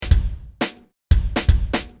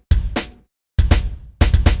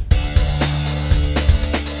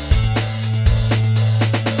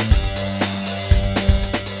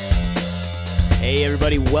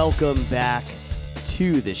everybody, welcome back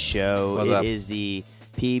to the show. What's it up? is the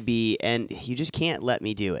PB, and you just can't let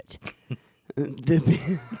me do it.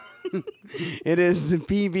 It is the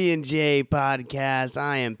PB and J podcast.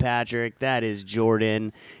 I am Patrick. That is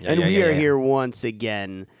Jordan, and we are here once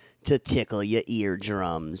again to tickle your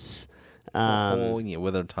eardrums.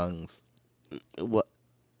 With our tongues. What?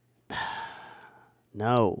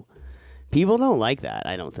 No, people don't like that.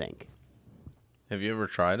 I don't think. Have you ever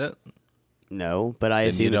tried it? No, but I Then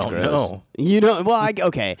assume you it's don't gross. know. You know, well,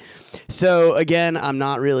 okay. So again, I'm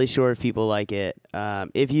not really sure if people like it.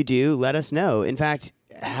 If you do, let us know. In fact,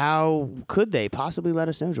 how could they possibly let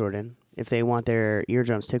us know, Jordan, if they want their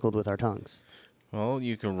eardrums tickled with our tongues? Well,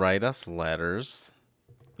 you can write us letters.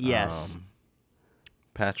 Yes.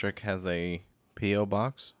 Patrick has a P.O.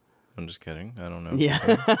 box. I'm just kidding. I don't know. Yeah.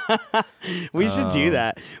 We should do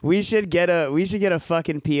that. We should get a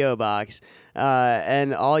fucking PO box.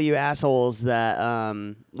 And all you assholes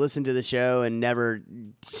that listen to the show and never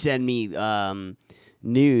send me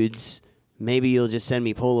nudes, maybe you'll just send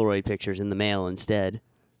me Polaroid pictures in the mail instead.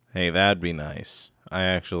 Hey, that'd be nice. I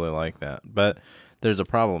actually like that. But there's a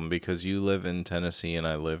problem because you live in Tennessee and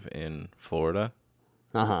I live in Florida.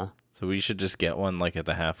 Uh-huh. So we should just get one like at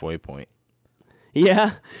the halfway point.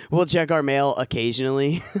 Yeah, we'll check our mail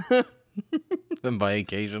occasionally. And by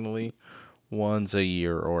occasionally, once a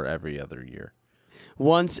year or every other year.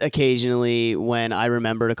 Once occasionally when I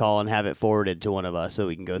remember to call and have it forwarded to one of us so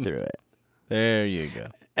we can go through it. There you go.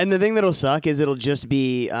 And the thing that'll suck is it'll just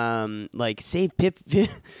be like save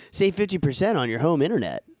 50% on your home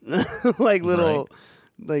internet. Like little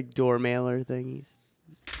like door mailer thingies.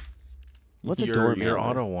 What's a door mailer? Your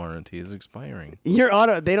auto warranty is expiring.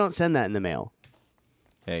 They don't send that in the mail.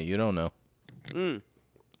 Hey, you don't know.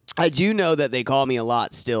 I do know that they call me a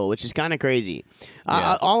lot still, which is kind of crazy.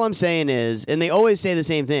 Yeah. All I'm saying is, and they always say the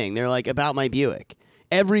same thing. They're like, about my Buick.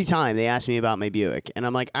 Every time they ask me about my Buick. And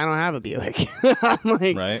I'm like, I don't have a Buick. I'm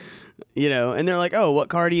like, Right? you know, and they're like, oh, what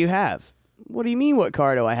car do you have? What do you mean, what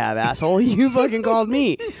car do I have, asshole? You fucking called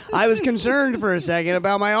me. I was concerned for a second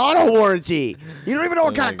about my auto warranty. You don't even know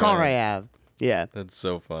what kind of car I have. Yeah. That's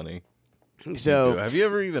so funny. So Have you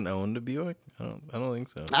ever even owned a Buick? I don't think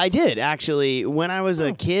so. I did, actually, when I was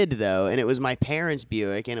a kid, though, and it was my parents'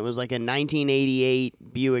 Buick, and it was like a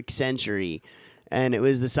 1988 Buick Century, and it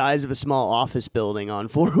was the size of a small office building on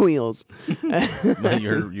four wheels. But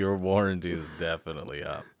your warranty is definitely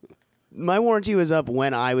up. My warranty was up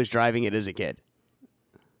when I was driving it as a kid.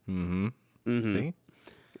 See? Yeah.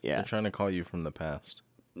 They're trying to call you from the past.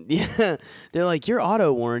 Yeah, they're like, your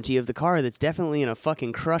auto warranty of the car that's definitely in a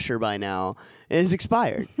fucking crusher by now is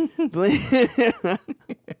expired.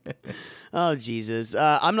 Oh, Jesus.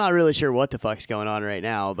 I'm not really sure what the fuck's going on right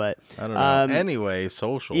now, but... I don't know. Anyway,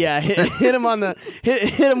 social. Yeah, hit him on the...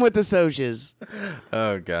 Hit him with the socials.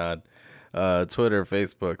 Oh, God. Twitter,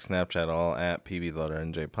 Facebook, Snapchat, all at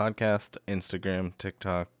PB_NJ Podcast. Instagram,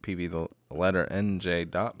 TikTok,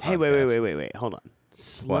 PB_NJ.podcast. Hey, wait. Hold on.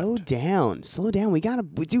 Slow down. We gotta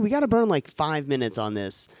burn like 5 minutes on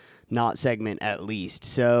this not segment at least.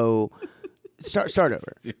 So start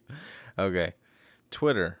over. Okay.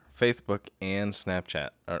 Twitter, Facebook, and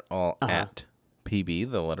Snapchat are all at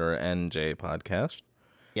PB_NJ Podcast.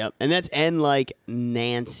 Yep, and that's N like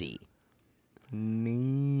Nancy.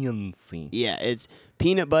 Nancy. Yeah, it's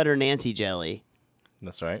peanut butter Nancy jelly.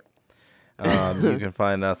 That's right. You can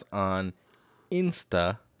find us on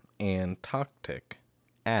Insta and TalkTick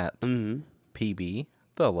at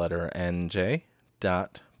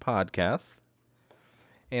PB_NJ.podcast.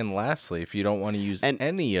 And lastly, if you don't want to use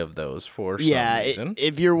any of those for some reason.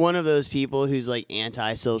 If you're one of those people who's like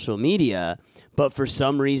anti-social media, but for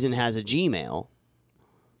some reason has a Gmail.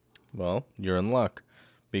 Well, you're in luck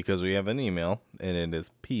because we have an email and it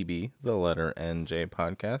is PB_NJ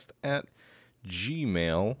podcast at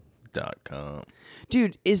gmail.com.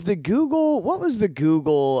 Dude, what was the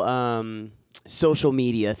Google social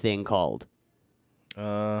media thing called?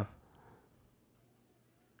 Google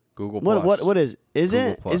Plus. What is Google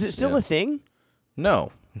it? Plus, Is it still a thing?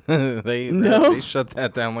 No. They shut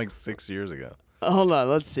that down like 6 years ago. Hold on,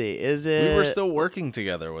 let's see. Is it? We were still working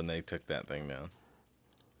together when they took that thing down.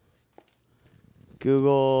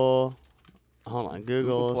 Google. Hold on,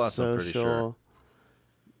 Google Plus, social. I'm pretty sure.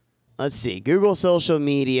 Let's see. Google social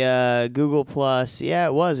media, Google Plus. Yeah,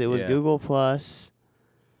 it was. It was Yeah. Google Plus.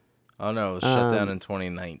 Oh no, it was shut down in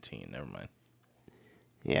 2019. Never mind.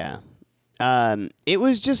 Yeah. It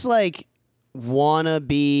was just like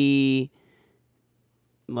wannabe,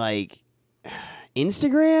 like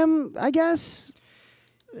Instagram, I guess.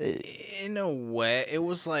 In a way, it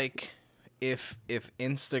was like if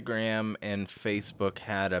Instagram and Facebook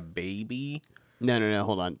had a baby, No.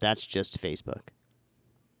 Hold on. That's just Facebook.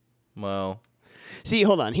 Well, See,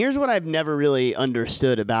 hold on. Here's what I've never really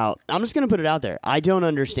understood about. I'm just going to put it out there. I don't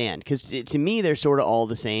understand because to me they're sort of all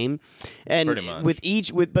the same. And Pretty much. with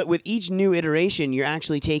each new iteration, you're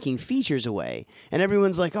actually taking features away. And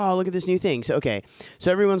everyone's like, "Oh, look at this new thing." So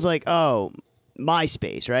everyone's like, "Oh,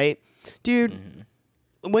 MySpace, right?" Dude,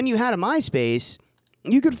 when you had a MySpace,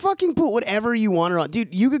 you could fucking put whatever you wanted on.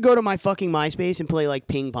 Dude, you could go to my fucking MySpace and play like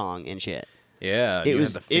ping pong and shit. yeah, It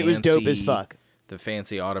was dope as fuck. The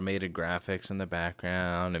fancy automated graphics in the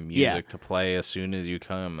background and music to play as soon as you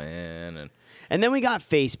come in, and then we got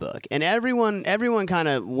Facebook, and everyone kind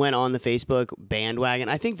of went on the Facebook bandwagon.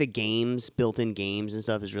 I think the games, built-in games and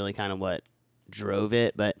stuff, is really kind of what drove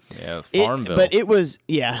it. But yeah, Farmville. But it was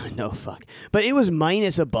But it was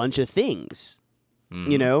minus a bunch of things.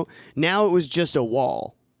 You know, now it was just a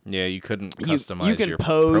wall. Yeah, you couldn't customize you can your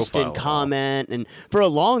post profile and comment, and for a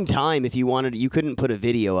long time, if you wanted, you couldn't put a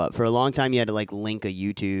video up. For a long time, you had to like link a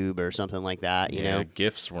YouTube or something like that. You know,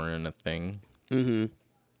 GIFs weren't a thing.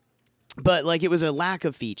 But like it was a lack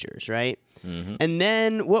of features, right? And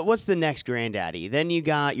then what's the next granddaddy? Then you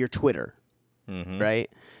got your Twitter, right?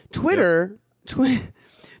 Twitter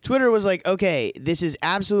was like, okay, this is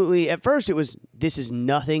absolutely. At first, this is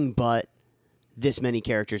nothing but this many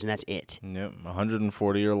characters, and that's it. Yep,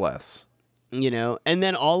 140 or less. You know, and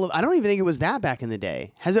then I don't even think it was that back in the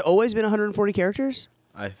day. Has it always been 140 characters?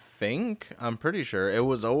 I'm pretty sure it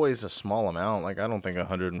was always a small amount. Like, I don't think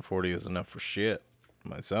 140 is enough for shit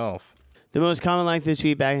myself. The most common length of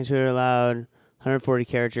tweet back in Twitter allowed 140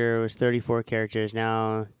 character was 34 characters.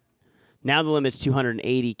 Now the limit's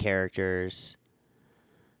 280 characters.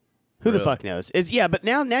 Who the fuck knows? But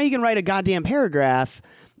now you can write a goddamn paragraph.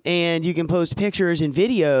 And you can post pictures and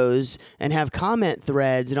videos and have comment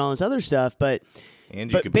threads and all this other stuff. But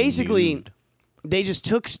basically, they just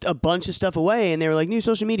took a bunch of stuff away and they were like, new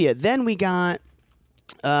social media. Then we got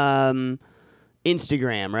Instagram,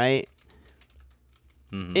 right?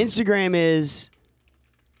 Instagram is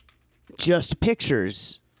just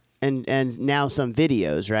pictures and now some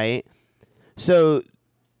videos, right? So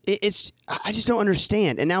I just don't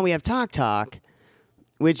understand. And now we have TikTok,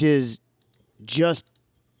 which is just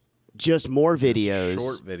more videos.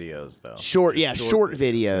 Short videos, though. Short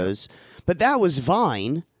videos. Yeah. But that was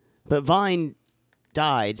Vine. But Vine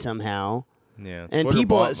died somehow. Yeah. And Twitter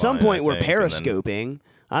people at some Vine, point were periscoping.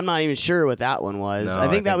 I'm not even sure what that one was. No, I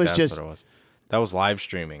think that was that's just. what it was. That was live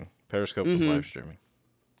streaming. Periscope was live streaming.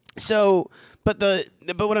 So, but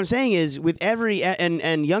what I'm saying is, with every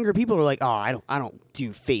and younger people are like, oh, I don't do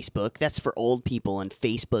Facebook. That's for old people and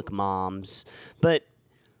Facebook moms. But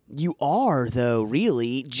you are, though,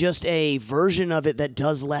 really just a version of it that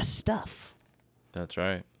does less stuff. That's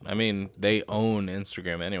right. I mean, they own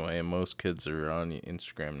Instagram anyway, and most kids are on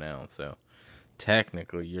Instagram now. So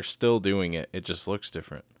technically, you're still doing it. It just looks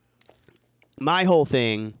different. My whole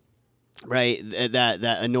thing, right, that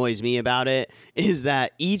annoys me about it is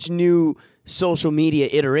that each new social media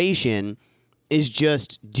iteration is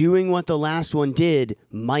just doing what the last one did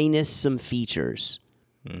minus some features.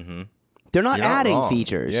 Mm-hmm. They're not adding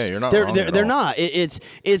features. Yeah, you're not They're wrong they're, at they're all. not. It's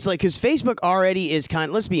like because Facebook already is kind.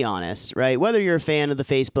 Let's be honest, right? Whether you're a fan of the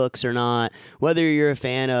Facebooks or not, whether you're a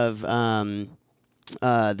fan of the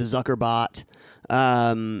Zuckerbot,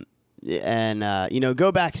 and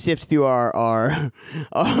go back, sift through our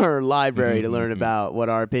library to learn about what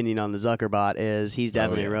our opinion on the Zuckerbot is. He's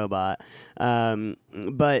definitely a robot.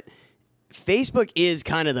 But Facebook is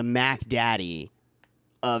kind of the Mac Daddy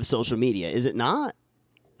of social media, is it not?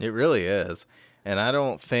 It really is. And I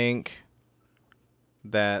don't think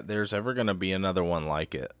that there's ever going to be another one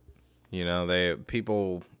like it. You know,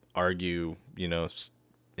 people argue,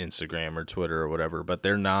 Instagram or Twitter or whatever, but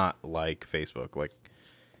they're not like Facebook. Like,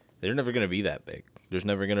 they're never going to be that big. There's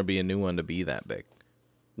never going to be a new one to be that big.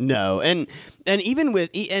 No, and even with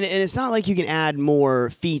and it's not like you can add more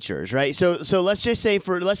features, right? So let's just say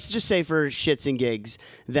for shits and gigs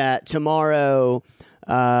that tomorrow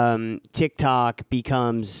TikTok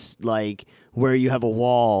becomes like where you have a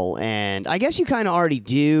wall, and I guess you kind of already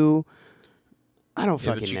do. I don't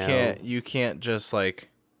fucking know. You can't just like.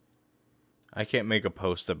 I can't make a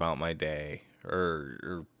post about my day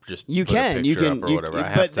or just. You put can. A You picture can. up or whatever.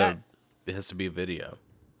 It has to be a video.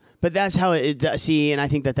 But that's how it. See, and I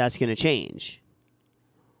think that's going to change.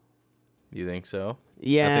 You think so?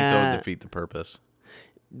 Yeah. I think that would defeat the purpose.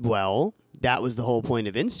 Well, that was the whole point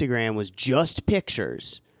of Instagram, was just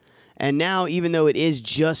pictures. And now, even though it is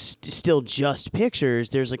still just pictures,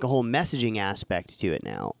 there's like a whole messaging aspect to it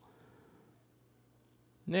now.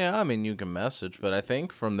 Yeah, I mean, you can message, but I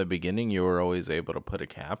think from the beginning you were always able to put a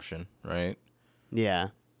caption, right? Yeah.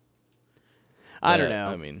 I don't know.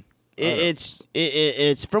 I mean,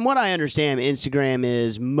 It's from what I understand, Instagram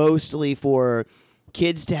is mostly for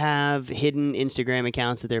kids to have hidden Instagram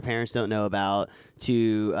accounts that their parents don't know about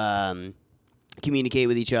to communicate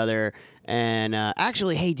with each other. And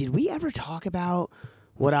actually, hey, did we ever talk about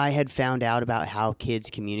what I had found out about how kids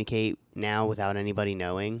communicate now without anybody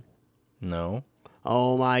knowing? no.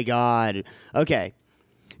 Oh my God. Okay.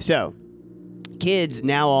 So, kids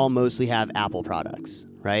now all mostly have Apple products,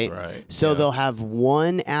 right? Right, So yeah. they'll have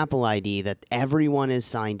one Apple ID that everyone is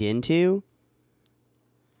signed into,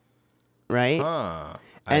 right? Huh.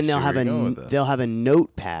 And they'll have a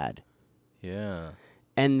notepad, Yeah.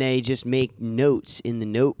 and they just make notes in the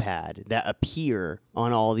notepad that appear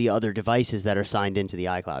on all the other devices that are signed into the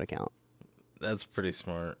iCloud account. That's pretty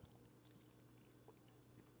smart.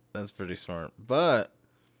 But,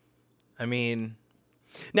 I mean,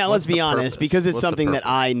 Now, What's let's be the honest, purpose? because it's What's the something that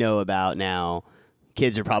purpose? I know about now.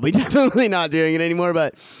 Kids are probably definitely not doing it anymore.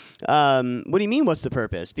 But what do you mean? What's the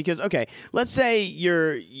purpose? Because okay, let's say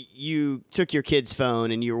you took your kid's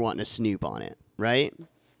phone and you were wanting to snoop on it, right?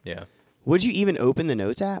 yeah. Would you even open the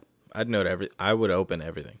Notes app? I would open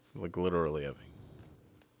everything, like literally everything.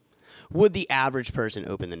 Would the average person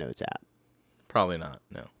open the Notes app? Probably not.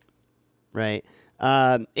 No. Right?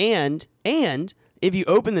 And if you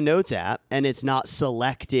open the Notes app and it's not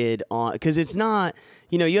selected on, because it's not,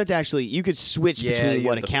 you have to actually, you could switch between you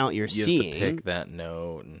what have to- account you're you seeing. have to pick that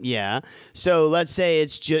note. And, Yeah. So let's say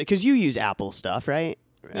it's just because you use Apple stuff, right?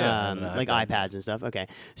 Yeah, I have an like iPad. iPads and stuff. Okay.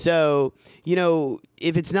 So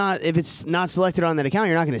if it's not selected on that account,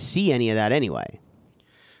 you're not going to see any of that anyway.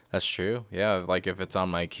 That's true. Yeah, like if it's on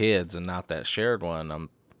my kids and not that shared one,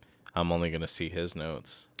 I'm only gonna see his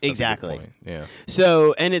notes. That's a good Exactly. point. Yeah.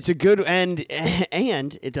 So, and it's a good and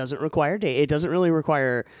it doesn't require data. It doesn't really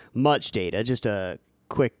require much data, just a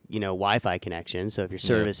quick, Wi-Fi connection. So if your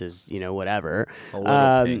service is, whatever, A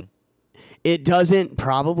little ping. it doesn't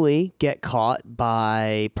probably get caught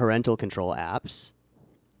by parental control apps.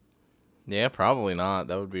 Yeah, probably not.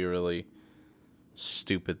 That would be a really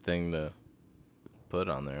stupid thing to put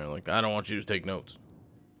on there. Like, I don't want you to take notes.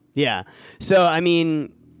 Yeah. So, I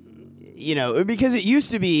mean, because it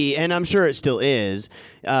used to be, and I'm sure it still is,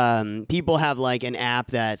 people have like an app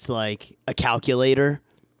that's like a calculator.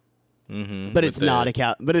 Mm-hmm. But it's not a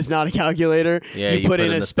calculator. Yeah, you put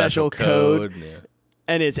in a special code, Yeah.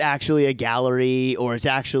 and it's actually a gallery, or it's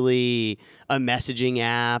actually a messaging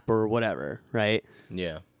app, or whatever, right?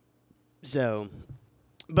 Yeah. So,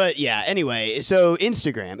 but yeah. Anyway, so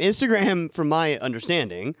Instagram, from my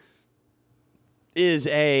understanding, is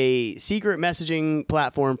a secret messaging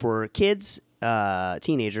platform for kids,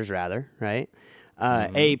 teenagers rather, right?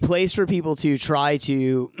 A place for people to try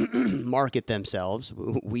to market themselves.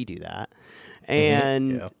 We do that.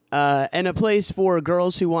 And and a place for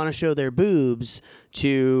girls who want to show their boobs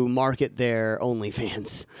to market their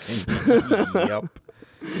OnlyFans. Yep.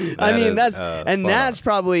 I mean, is, that's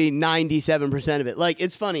probably 97% of it. Like,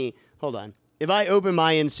 it's funny. Hold on. If I open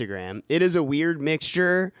my Instagram, it is a weird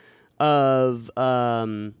mixture of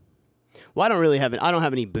well, I don't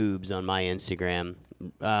have any boobs on my Instagram.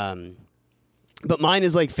 But mine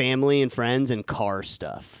is like family and friends and car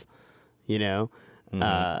stuff, And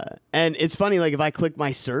it's funny, like if I click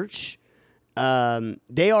my search,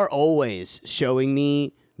 they are always showing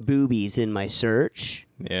me boobies in my search.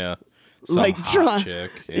 Yeah. Like hot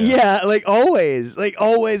chick. Yeah, like always,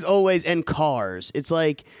 and cars. It's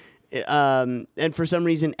like, and for some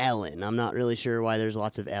reason, Ellen. I'm not really sure why there's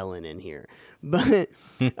lots of Ellen in here, but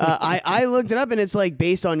I looked it up, and it's like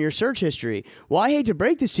based on your search history. Well, I hate to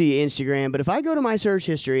break this to you, Instagram, but if I go to my search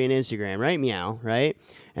history in Instagram, right, meow, right,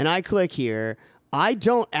 and I click here, I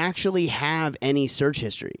don't actually have any search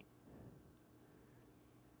history.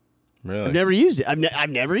 Really? I've never used it. I've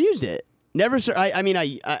never used it. Never.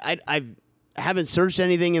 I haven't searched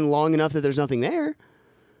anything in long enough that there's nothing there.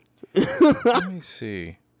 Let me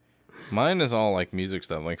see. Mine is all like music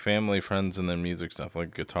stuff, like family, friends, and then music stuff,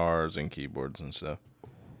 like guitars and keyboards and stuff.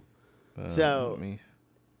 But So- let me-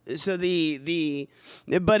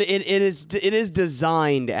 But it is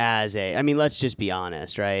designed as a. I mean, let's just be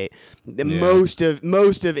honest, right? Yeah. Most of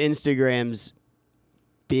Instagram's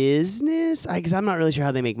business, because I'm not really sure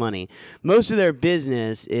how they make money. Most of their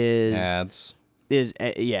business is ads. is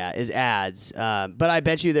ads. But I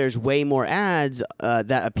bet you there's way more ads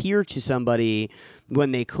that appear to somebody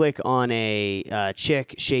when they click on a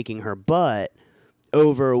chick shaking her butt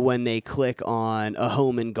over when they click on a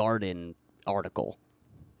home and garden article.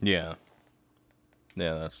 Yeah.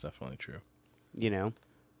 Yeah, that's definitely true. You know?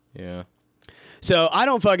 Yeah. So I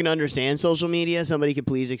don't fucking understand social media. Somebody could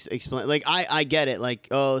please explain. Like, I get it. Like,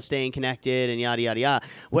 oh, staying connected and yada, yada, yada.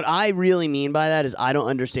 What I really mean by that is I don't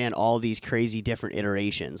understand all these crazy different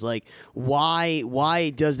iterations. Like,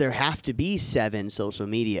 why does there have to be 7 social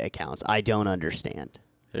media accounts? I don't understand.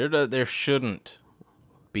 There shouldn't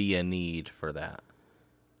be a need for that.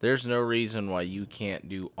 There's no reason why you can't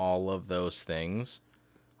do all of those things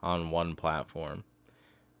on one platform.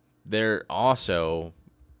 There also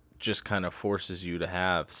just kind of forces you to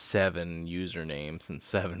have 7 usernames and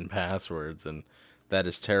 7 passwords, and that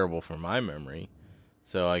is terrible for my memory.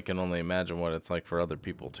 So I can only imagine what it's like for other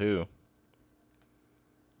people too.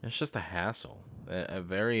 It's just a hassle, a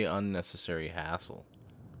very unnecessary hassle.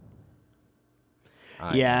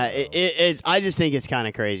 It's. I just think it's kind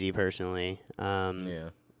of crazy, personally. Yeah,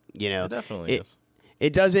 You know, it definitely is.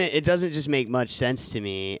 It doesn't just make much sense to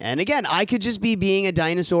me. And again, I could just be being a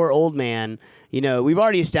dinosaur old man. You know, we've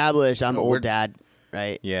already established I'm old dad,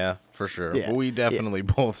 right? Yeah, for sure. Yeah. We definitely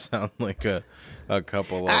both sound like a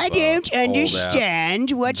couple of I don't understand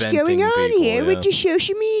what's venting going on people, here yeah. with the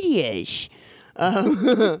social medias.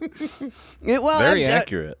 Well, Very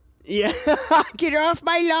accurate. Yeah, get off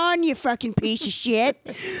my lawn, you fucking piece of shit.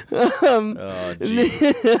 Oh,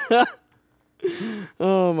 geez.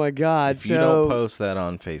 Oh my God! If you don't post that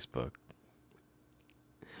on Facebook.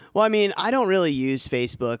 Well, I mean, I don't really use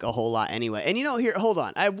Facebook a whole lot anyway. And here, hold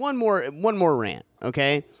on. I have one more rant,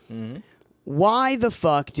 okay? Mm-hmm. Why the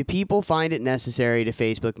fuck do people find it necessary to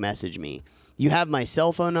Facebook message me? You have my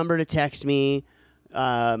cell phone number to text me, 3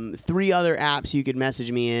 other apps you could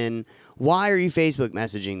message me in. Why are you Facebook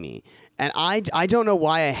messaging me? And I don't know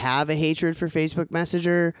why I have a hatred for Facebook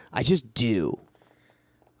Messenger. I just do.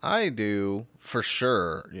 I do, for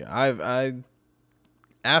sure. Yeah, I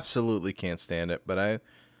absolutely can't stand it, but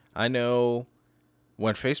I know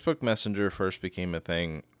when Facebook Messenger first became a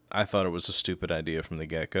thing, I thought it was a stupid idea from the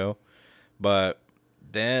get-go. But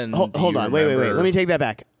then hold on, wait. Let me take that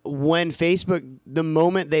back. When Facebook, the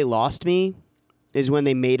moment they lost me is when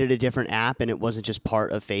they made it a different app and it wasn't just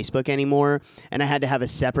part of Facebook anymore, and I had to have a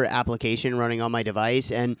separate application running on my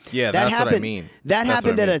device. And yeah, that that's happened, what I mean. That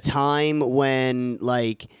happened at a time when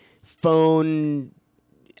like phone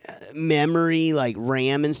memory, like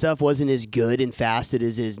RAM and stuff, wasn't as good and fast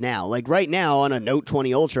as it is now. Like right now on a Note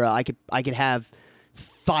 20 Ultra, I could have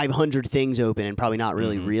 500 things open and probably not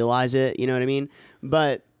really realize it. You know what I mean?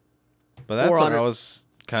 But that's what I was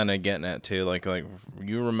kind of getting at too. Like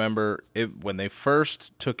you remember it when they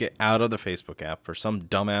first took it out of the Facebook app for some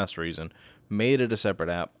dumbass reason, made it a separate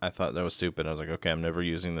app. I thought that was stupid. I was like, okay, I'm never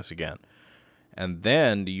using this again. And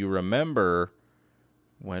then do you remember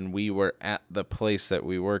when we were at the place that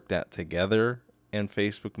we worked at together and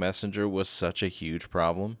Facebook Messenger was such a huge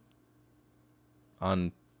problem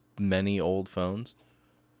on many old phones?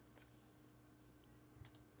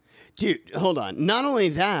 Dude, hold on. Not only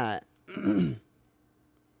that,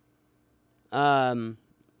 not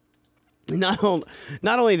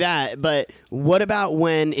only that, but what about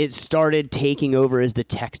when it started taking over as the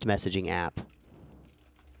text messaging app?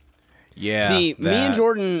 Yeah. See, me and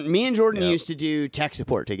Jordan Yep. used to do tech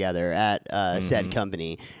support together at said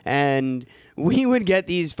company, and we would get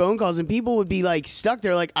these phone calls, and people would be like stuck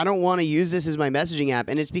there, like, I don't want to use this as my messaging app,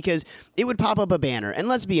 and it's because it would pop up a banner. And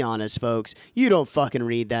let's be honest, folks, you don't fucking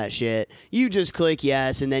read that shit. You just click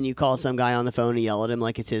yes, and then you call some guy on the phone and yell at him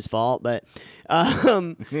like it's his fault. But,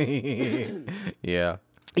 yeah.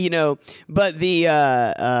 you know, but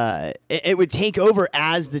it would take over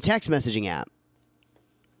as the text messaging app.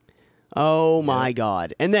 Oh my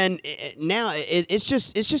God! And then now it's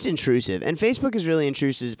just intrusive, and Facebook is really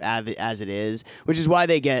intrusive as it is, which is why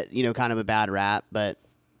they get kind of a bad rap. But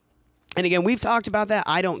and again, we've talked about that.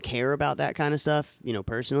 I don't care about that kind of stuff,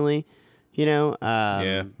 personally.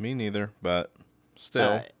 Yeah, me neither. But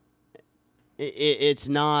still, it's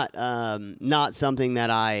not something that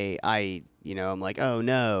I'm like, oh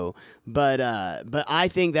no, but I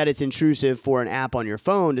think that it's intrusive for an app on your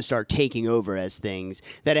phone to start taking over as things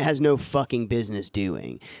that it has no fucking business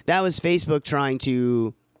doing. That was Facebook trying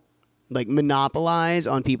to like monopolize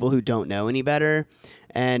on people who don't know any better,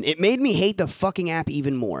 and it made me hate the fucking app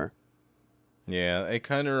even more. Yeah, it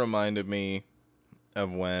kind of reminded me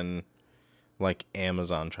of when like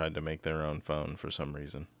Amazon tried to make their own phone for some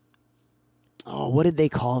reason. Oh, what did they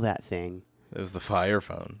call that thing? It was the Fire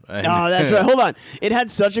Phone. Oh, that's right. Hold on. It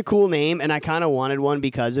had such a cool name, and I kind of wanted one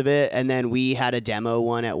because of it. And then we had a demo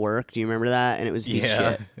one at work. Do you remember that? And it was a piece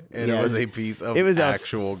of shit. And it was a piece of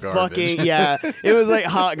actual garbage. Fucking, yeah. It was like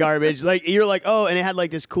hot garbage. Like, you're like, oh, and it had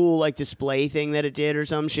like this cool like display thing that it did or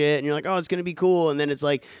some shit. And you're like, oh, it's going to be cool. And then it's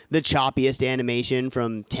like the choppiest animation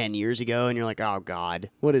from 10 years ago. And you're like, oh, God,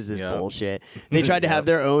 what is this bullshit? They tried to have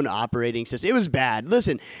their own operating system. It was bad.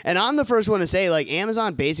 Listen, and I'm the first one to say, like,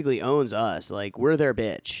 Amazon basically owns us. Like, we're their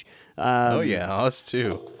bitch. Oh yeah, us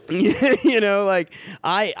too. You know, like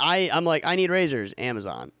I'm like, I need razors,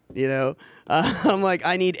 Amazon. You know, I'm like,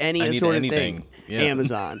 I need any sort of thing,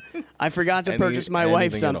 Amazon. I forgot to purchase my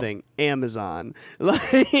wife something, Amazon. Like,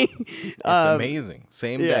 it's amazing.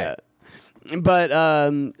 Same day. But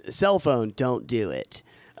cell phone, don't do it.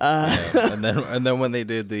 And then when they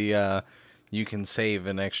did the you can save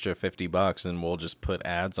an extra $50 and we'll just put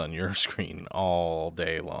ads on your screen all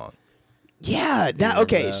day long. Yeah,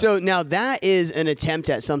 okay. So now that is an attempt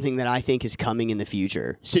at something that I think is coming in the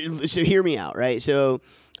future. So hear me out, right? So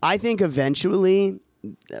I think eventually,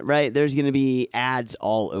 right, there's going to be ads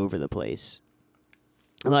all over the place.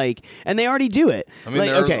 Like, and they already do it. I mean,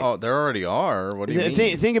 like, there already are. What do you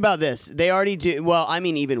mean? Think about this. They already do. Well, I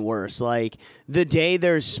mean, even worse. Like, the day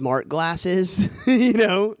there's smart glasses, you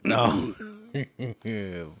know? No.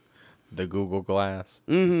 The Google Glass.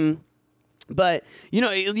 Mm-hmm. But, you know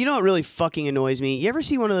what really fucking annoys me? You ever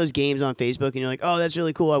see one of those games on Facebook and you're like, oh, that's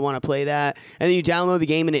really cool, I want to play that. And then you download the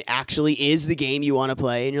game and it actually is the game you want to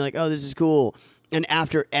play. And you're like, oh, this is cool. And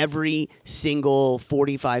after every single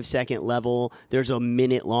 45-second level, there's a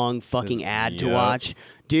minute-long fucking ad to watch.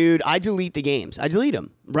 Dude, I delete the games. I delete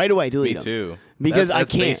them. Right away, delete them. Me too. Because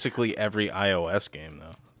that's I can't. Basically every iOS game,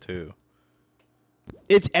 though, too.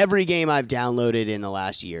 It's every game I've downloaded in the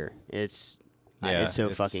last year. It's so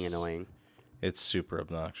fucking annoying. It's super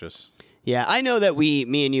obnoxious. Yeah, I know that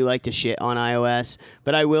me and you like to shit on iOS,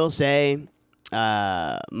 but I will say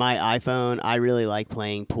my iPhone, I really like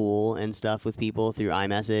playing pool and stuff with people through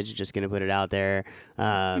iMessage. Just going to put it out there.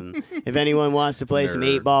 If anyone wants to play some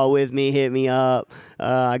 8-ball with me, hit me up.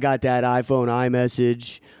 I got that iPhone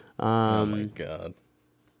iMessage. Oh, my God.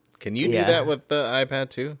 Can you do that with the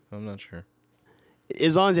iPad, too? I'm not sure.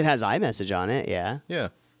 As long as it has iMessage on it, yeah. Yeah.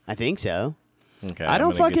 I think so. Okay, I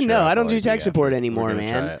don't fucking know. I don't do tech support anymore,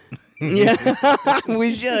 man. Yeah, we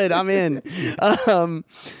should. I'm in.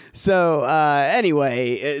 So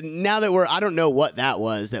anyway, now that I don't know what that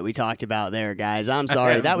was that we talked about there, guys. I'm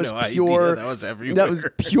sorry. That was pure. That was everywhere. That was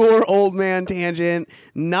pure old man tangent.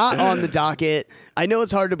 Not on the docket. I know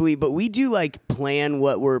it's hard to believe, but we do like plan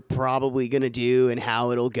what we're probably gonna do and how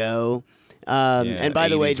it'll go. And by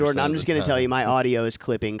the way, Jordan, I'm just going to tell you my audio is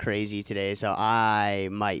clipping crazy today, so I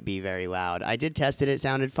might be very loud. I did test it. It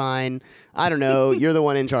sounded fine. I don't know. You're the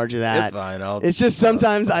one in charge of that. It's fine. It's just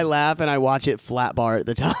sometimes I laugh and I watch it flat bar at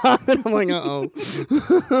the top, and I'm like, uh-oh.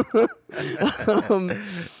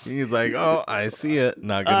 He's like, oh, I see it.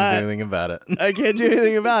 Not going to do anything about it. I can't do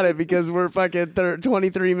anything about it because we're fucking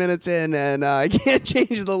 23 minutes in, and I can't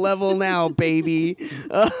change the level now, baby.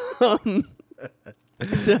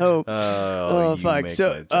 So, fuck.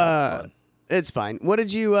 So, it's fine.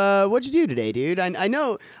 What'd you do today, dude? I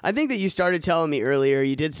know. I think that you started telling me earlier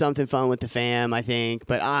you did something fun with the fam. I think,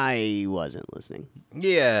 but I wasn't listening.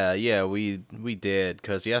 Yeah, we did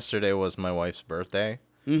because yesterday was my wife's birthday.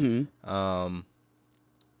 Mm-hmm.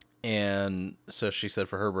 And so she said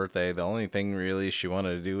for her birthday, the only thing really she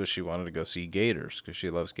wanted to do was she wanted to go see gators because she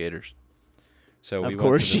loves gators. So of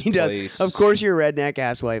course she does. Of course your redneck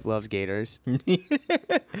ass wife loves gators.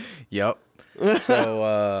 Yep.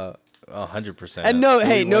 So 100%. And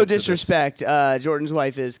no disrespect. Jordan's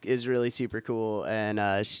wife is really super cool,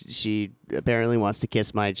 and she apparently wants to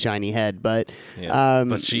kiss my shiny head, but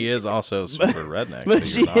but she is also super redneck. But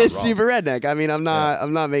so she is super redneck. I mean, I'm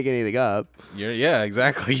not making anything up.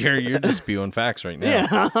 Exactly. You're just spewing facts right now.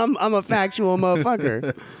 Yeah, I'm a factual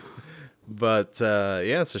motherfucker. But,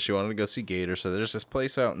 so she wanted to go see gators. So there's this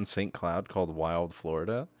place out in St. Cloud called Wild,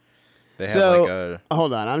 Florida. They have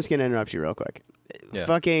hold on. I'm just going to interrupt you real quick. Yeah.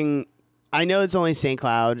 Fucking, I know it's only St.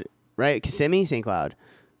 Cloud, right? Kissimmee? St. Cloud.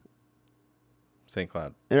 St.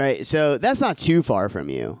 Cloud. Right. So that's not too far from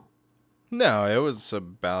you. No, it was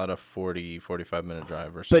about a 45 minute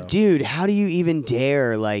drive or so. But, dude, how do you even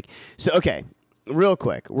dare? Okay. Real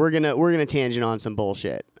quick, we're gonna tangent on some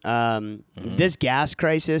bullshit. This gas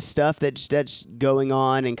crisis stuff that's going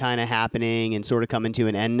on and kind of happening and sort of coming to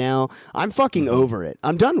an end now. I'm fucking over it.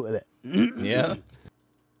 I'm done with it. Yeah.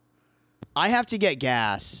 I have to get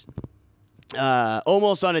gas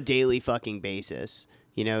almost on a daily fucking basis.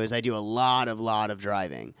 You know, as I do a lot of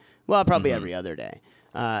driving. Well, probably every other day.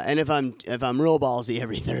 And if I'm real ballsy,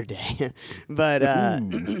 every third day. But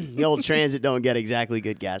the old Transit don't get exactly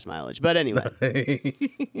good gas mileage. But anyway,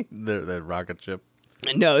 the rocket ship.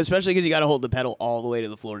 no, especially because you got to hold the pedal all the way to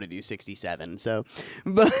the floor to do 67. So,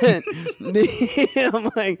 but I'm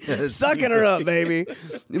like sucking her up, baby.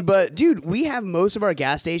 But dude, we have most of our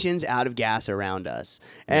gas stations out of gas around us,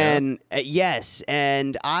 and yes,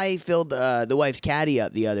 and I filled the wife's caddy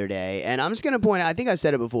up the other day, and I'm just gonna point out. I think I've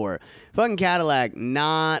said it before. Fucking Cadillac,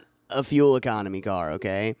 not a fuel economy car.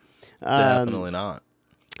 Okay, Definitely not.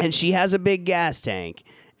 and she has a big gas tank.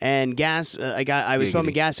 And gas, I was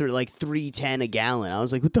pumping Giggity. gas for like $3.10 a gallon. I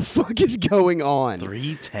was like, "What the fuck is going on?"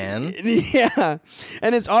 310. Yeah,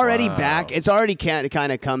 and it's already Wow. back. It's already kind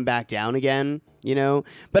of come back down again, you know.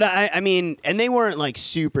 But I mean, and they weren't like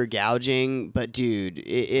super gouging, but dude,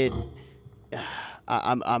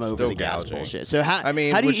 I'm over Still the gas gouging. bullshit. So I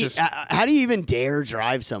mean, how do which you is- how do you even dare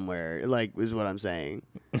drive somewhere? Like, is what I'm saying.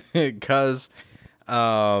 Because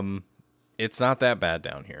it's not that bad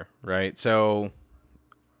down here, right? So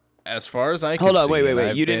as far as I can Hold on, see, wait. and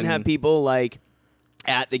I've You didn't been- have people like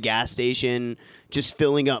at the gas station just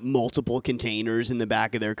filling up multiple containers in the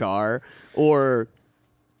back of their car, or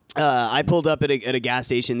I pulled up at a gas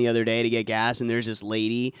station the other day to get gas, and there's this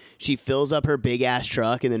lady. She fills up her big ass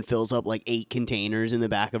truck and then fills up like 8 containers in the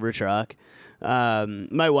back of her truck.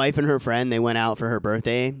 My wife and her friend, they went out for her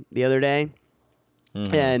birthday the other day.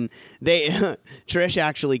 And they, Trish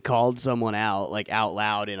actually called someone out, like out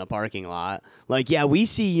loud in a parking lot. Like, yeah, we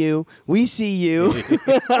see you. We see you.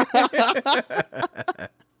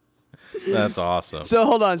 That's awesome. So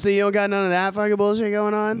hold on. So you don't got none of that fucking bullshit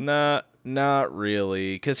going on? Not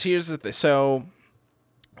really. Because here's the thing. So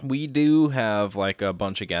we do have like a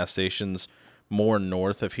bunch of gas stations more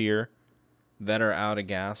north of here that are out of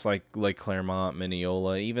gas, like Claremont,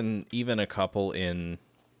 Mineola, even a couple in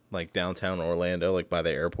like downtown Orlando, like by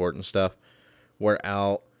the airport and stuff, where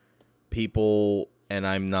out people, and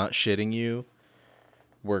I'm not shitting you,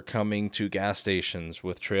 were coming to gas stations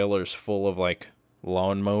with trailers full of like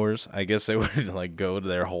lawnmowers. I guess they would like go to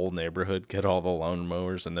their whole neighborhood, get all the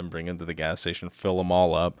lawnmowers, and then bring them to the gas station, fill them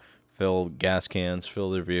all up, fill gas cans,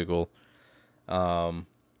 fill their vehicle.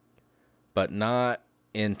 But not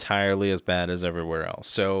entirely as bad as everywhere else.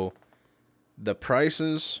 So the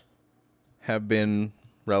prices have been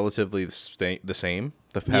relatively the same.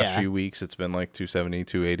 The past few weeks, it's been like 270,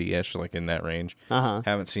 280-ish, like in that range.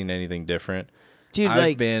 Haven't seen anything different. Dude, I've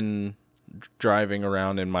like, been driving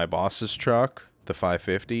around in my boss's truck, the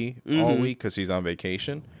 550, all week because he's on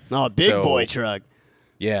vacation. oh, big So- boy truck.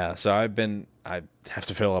 Yeah, so I have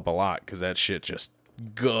to fill up a lot because that shit just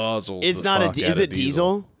guzzles. It's the not fuck is out of it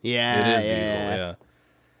diesel? Yeah, It is diesel,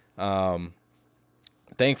 yeah.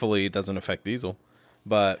 Thankfully, it doesn't affect diesel,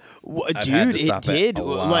 but I've had Dude, to it stop did. at a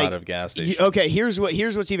lot like, of gas stations. Okay, here's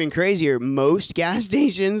what's even crazier. Most gas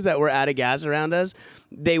stations that were out of gas around us,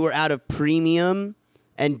 they were out of premium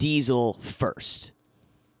and diesel first.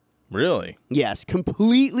 Really? Yes,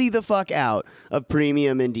 completely the fuck out of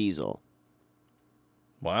premium and diesel.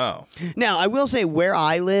 Wow. Now, I will say where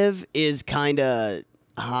I live is kind of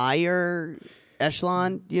higher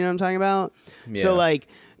echelon. You know what I'm talking about? Yeah. So, like,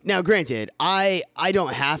 now, granted, I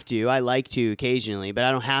don't have to. I like to occasionally, but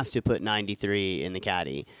I don't have to put 93 in the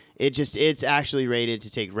caddy. It's actually rated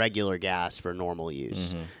to take regular gas for normal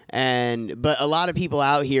use. But a lot of people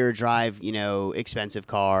out here drive, expensive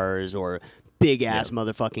cars or big ass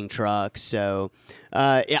motherfucking trucks. So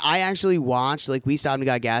I actually watched, like, we stopped and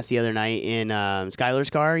got gas the other night in Skylar's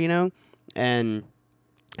car, and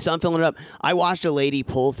so I'm filling it up. I watched a lady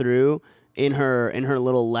pull through in her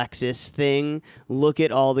little Lexus thing, look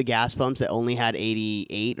at all the gas pumps that only had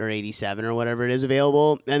 88 or 87 or whatever it is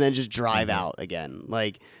available, and then just drive out again.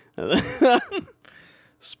 Like,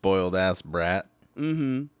 Spoiled ass brat.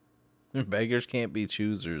 Beggars can't be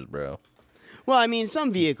choosers, bro. well, I mean,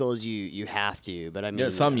 some vehicles you have to, but I mean, Yeah,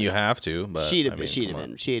 some you have to, but she'd I mean, come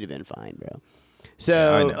on. been fine, bro.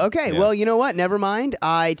 So I know. okay, Yeah. well, you know what? Never mind.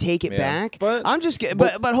 I take it Yeah. back. But- I'm just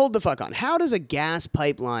but hold the fuck on. How does a gas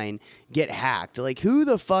pipeline get hacked? Like, who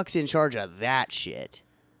the fuck's in charge of that shit?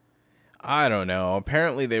 I don't know.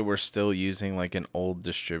 Apparently, they were still using like an old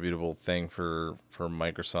distributable thing for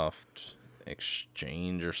Microsoft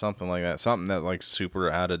Exchange or something like that. Something that like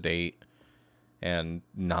super out of date and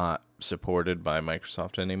not supported by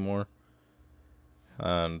Microsoft anymore.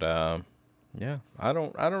 And yeah, I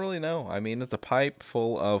don't really know. I mean, it's a pipe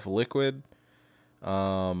full of liquid.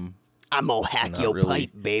 I'm gonna hack Not your really.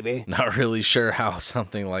 pipe, baby. Not really sure how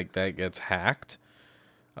something like that gets hacked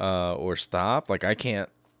or stopped. Like, I can't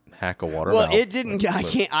hack a watermelon. Well, it didn't.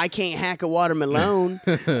 I can't hack a watermelon,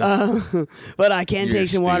 but I can You're take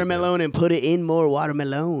some stupid. watermelon and put it in more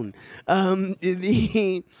watermelon. I'm an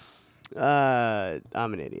idiot.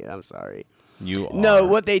 I'm sorry. You are. No,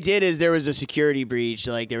 what they did is there was a security breach,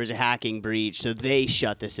 like there was a hacking breach, so they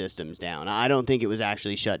shut the systems down. I don't think it was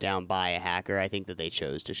actually shut down by a hacker. I think that they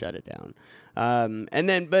chose to shut it down.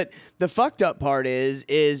 But the fucked up part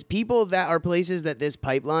is people that are places that this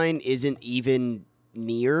pipeline isn't even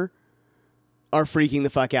near are freaking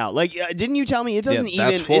the fuck out. Like, didn't you tell me it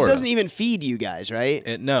doesn't even feed you guys, right?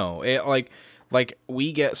 Like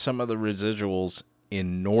we get some of the residuals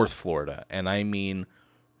in North Florida, and I mean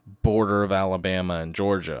border of Alabama and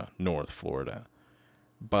Georgia, North Florida.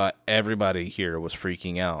 But everybody here was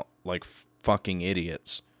freaking out like fucking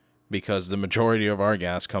idiots because the majority of our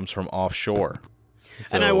gas comes from offshore.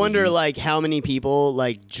 And I wonder, like, how many people,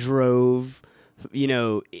 like, drove,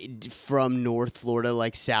 from North Florida,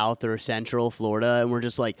 like, South or Central Florida, and were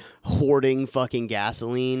just, like, hoarding fucking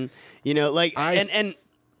gasoline, And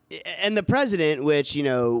the president, which,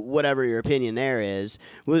 whatever your opinion there is,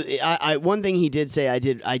 was one thing he did say I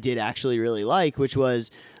did actually really like, which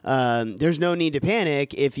was there's no need to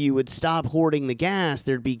panic. If you would stop hoarding the gas,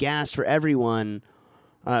 there'd be gas for everyone.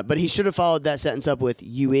 But he should have followed that sentence up with,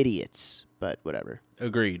 you idiots. But whatever.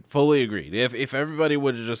 Agreed. Fully agreed. If everybody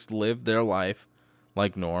would have just lived their life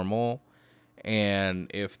like normal,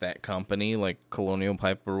 and if that company, like Colonial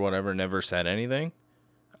Pipe or whatever, never said anything,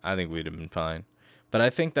 I think we'd have been fine. But I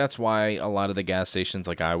think that's why a lot of the gas stations,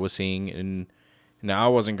 like I was seeing now I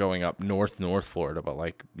wasn't going up North Florida, but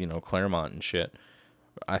like, Claremont and shit.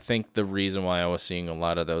 I think the reason why I was seeing a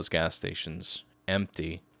lot of those gas stations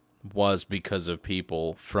empty was because of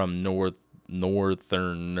people from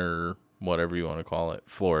northern, whatever you want to call it,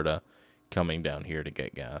 Florida, coming down here to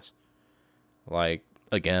get gas. Like,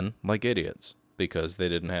 again, like idiots, because they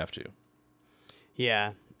didn't have to.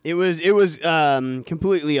 Yeah. It was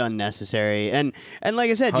completely unnecessary, and like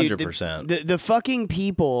I said, dude, 100%. the fucking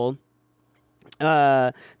people,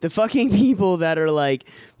 that are like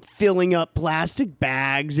filling up plastic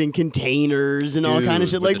bags and containers and all kind of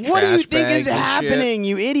shit. With Like, the what do you trash think is bags and happening,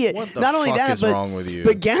 you idiot? What the Not only fuck that, is wrong with you?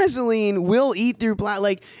 but gasoline will eat through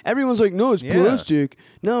like everyone's like, no, it's plastic.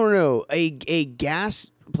 No. A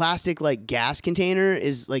plastic like gas container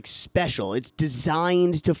is like special. It's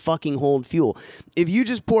designed to fucking hold fuel. If you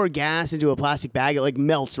just pour gas into a plastic bag, it like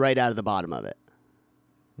melts right out of the bottom of it.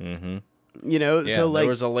 Mm-hmm. So like there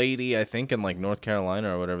was a lady, I think in like North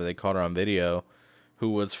Carolina or whatever, they caught her on video,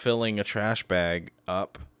 who was filling a trash bag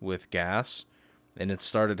up with gas, and it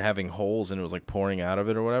started having holes and it was like pouring out of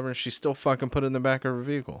it or whatever, and she still fucking put it in the back of her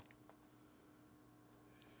vehicle.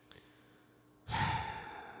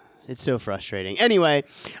 It's so frustrating. Anyway,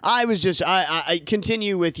 I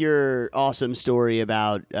continue with your awesome story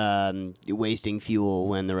about wasting fuel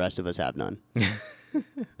when the rest of us have none.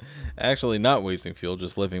 Actually, not wasting fuel,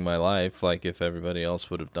 just living my life. Like, if everybody else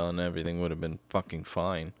would have done, everything would have been fucking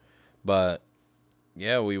fine. But,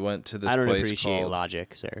 yeah, we went to this place I called... don't appreciate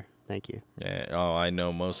logic, sir. Thank you. Yeah, I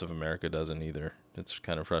know most of America doesn't either. It's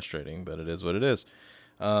kind of frustrating, but it is what it is.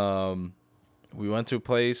 We went to a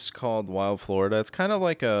place called Wild Florida. It's kind of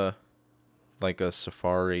like a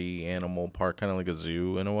safari animal park, kind of like a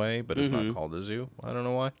zoo in a way, but it's not called a zoo. I don't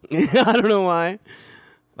know why. I don't know why.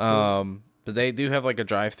 But they do have like a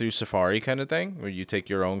drive-through safari kind of thing where you take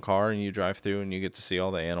your own car and you drive through and you get to see all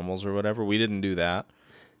the animals or whatever. We didn't do that.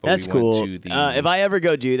 That's cool. If I ever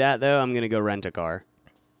go do that, though, I'm going to go rent a car.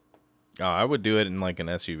 Oh, I would do it in like an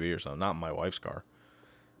SUV or something, not my wife's car,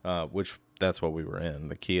 which that's what we were in,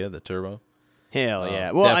 the Kia, the Turbo. Hell yeah.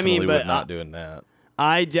 Well, I mean, but not doing that.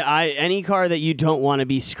 Any car that you don't want to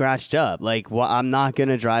be scratched up, like, I'm not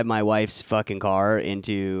gonna drive my wife's fucking car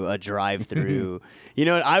into a drive-through.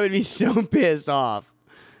 I would be so pissed off.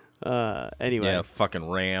 Anyway, yeah, fucking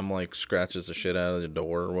Ram like scratches the shit out of the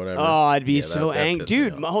door or whatever. Oh, I'd be so angry,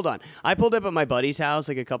 dude. Hold on, I pulled up at my buddy's house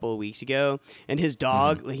like a couple of weeks ago, and his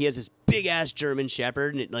dog, he has this big ass German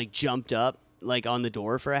Shepherd, and it like jumped up like on the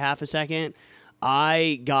door for a half a second.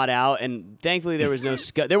 I got out, and thankfully there was no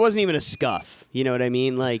there wasn't even a scuff. You know what I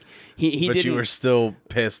mean? Like he but didn't. You were still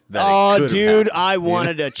pissed. That oh, dude, I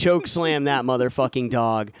wanted to choke slam that motherfucking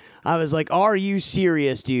dog. I was like, "Are you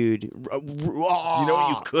serious, dude?" You know what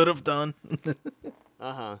you could have done.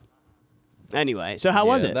 Anyway, so how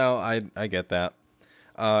was it? No, I get that.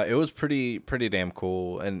 It was pretty damn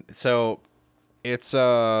cool, and so it's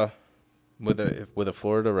with a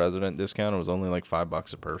Florida resident discount, it was only like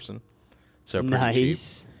 $5 a person. So pretty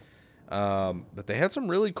nice. Cheap. But they had some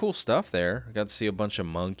really cool stuff there. I got to see a bunch of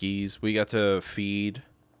monkeys. We got to feed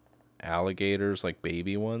alligators, like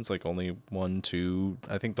baby ones, like only 1, 2.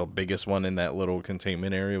 I think the biggest one in that little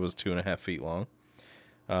containment area was 2.5 feet long.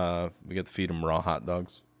 We got to feed them raw hot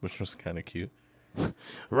dogs, which was kind of cute.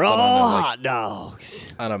 Raw hot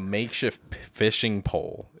dogs On a makeshift fishing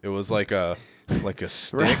pole. It was like a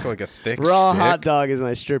stick, like a thick raw stick. hot dog is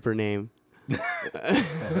my stripper name.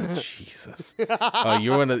 Oh, Jesus. Oh,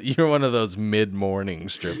 you're one of those mid-morning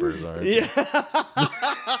strippers, aren't you?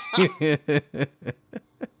 Yeah.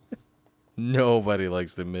 Nobody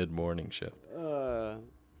likes the mid-morning shift.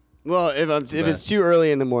 Well, if it's too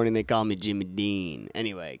early in the morning, they call me Jimmy Dean.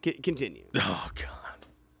 Anyway, continue. Oh, God.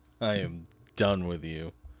 I am done with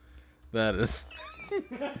you. That is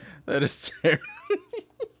terrible.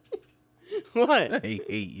 What? I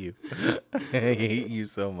hate you. I hate you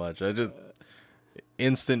so much. I just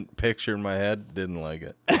instant picture in my head, didn't like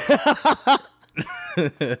it.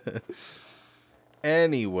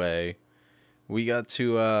 Anyway, we got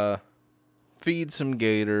to feed some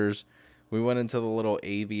gators. We went into the little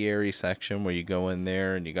aviary section where you go in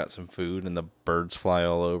there and you got some food and the birds fly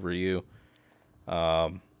all over you.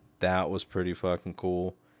 That was pretty fucking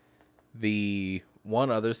cool. The one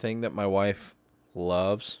other thing that my wife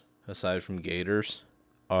loves, aside from gators,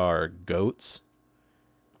 are goats.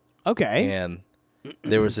 Okay. And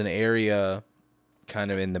there was an area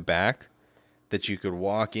kind of in the back that you could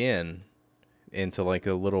walk into like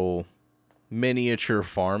a little miniature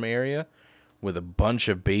farm area with a bunch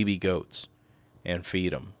of baby goats and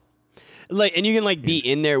feed them. Like, and you can like be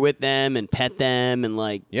in there with them and pet them and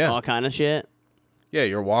like all kind of shit. Yeah,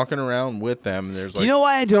 you're walking around with them. And there's Do you know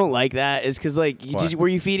why I don't like that? Is because like, What? were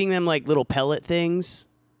you feeding them like little pellet things?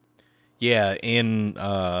 Yeah, in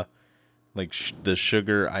like the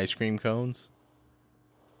sugar ice cream cones.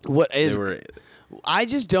 What is? They were. I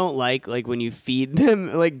just don't like when you feed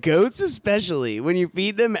them, like goats especially, when you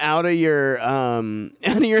feed them out of your hand,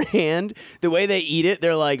 the way they eat it,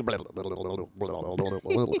 they're like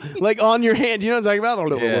like on your hand. You know what I'm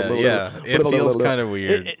talking about? Yeah. It feels kind of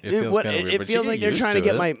weird. It feels like they're trying to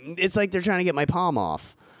get it's like they're trying to get my palm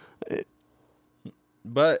off.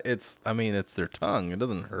 But it's their tongue. It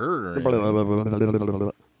doesn't hurt or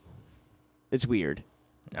anything. It's weird.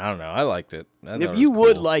 I don't know. I liked it. If you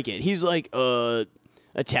would like it, he's like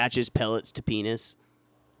attaches pellets to penis.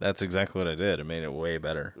 That's exactly what I did. It made it way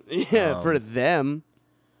better. Yeah, for them.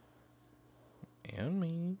 And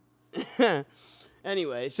me.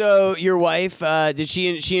 Anyway, so your wife, did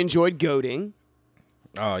she enjoyed goating?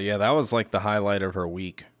 Oh yeah, that was like the highlight of her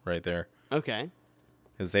week right there. Okay.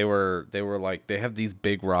 Because they were like, they have these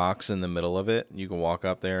big rocks in the middle of it. You can walk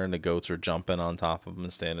up there and the goats are jumping on top of them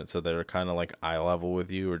and standing. So they're kind of like eye level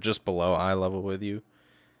with you or just below eye level with you.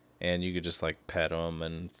 And you could just like pet them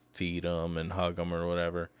and feed them and hug them or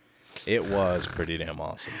whatever. It was pretty damn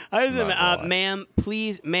awesome. Ma'am,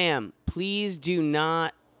 please do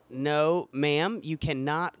not. No, ma'am, you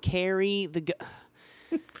cannot carry the.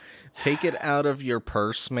 Take it out of your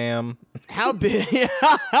purse, ma'am. How big?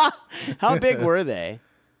 How big were they?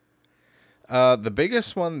 The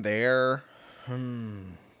biggest one there.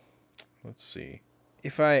 Let's see.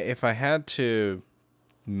 If I had to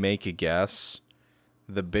make a guess,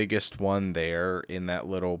 the biggest one there in that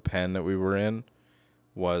little pen that we were in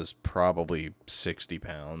was probably 60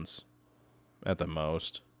 pounds at the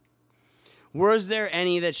most. Was there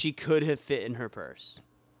any that she could have fit in her purse?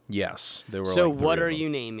 Yes, there were. So like 3 what of are them. you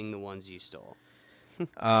naming the ones you stole?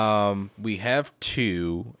 We have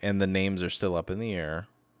 2, and the names are still up in the air.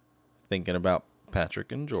 Thinking about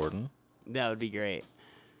Patrick and Jordan. That would be great.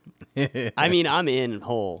 I mean, I'm in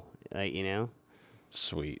whole, like, you know.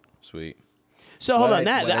 Sweet. So hold on,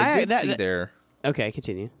 I did see there. Okay,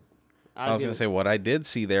 continue. I was gonna say what I did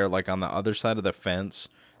see there, like on the other side of the fence,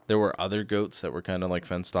 there were other goats that were kind of like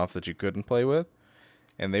fenced off that you couldn't play with,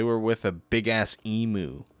 and they were with a big ass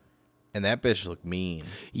emu, and that bitch looked mean.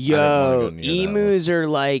 Yo, emus are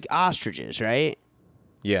like ostriches, right?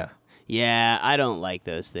 Yeah. Yeah, I don't like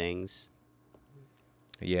those things.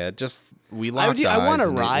 Yeah, just we locked eyes. I want to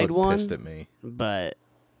and they ride looked one, pissed at me. but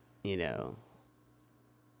you know.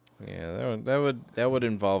 Yeah, that would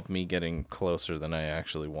involve me getting closer than I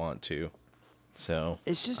actually want to. So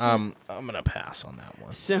it's just I'm gonna pass on that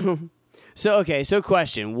one. So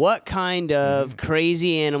question: what kind of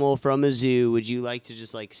crazy animal from a zoo would you like to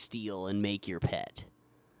just like steal and make your pet?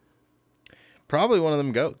 Probably one of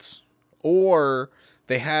them goats. Or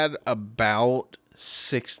they had about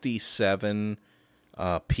 67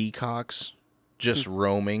 peacocks just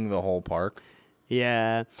roaming the whole park.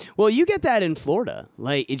 Yeah. Well, you get that in Florida.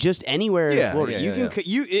 Like just anywhere in Florida.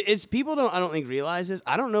 It's people don't I don't think realize this.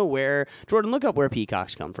 I don't know where Jordan, look up where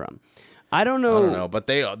peacocks come from. I don't know. I don't know, but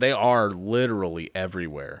they are literally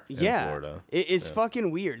everywhere in Yeah, Florida. it's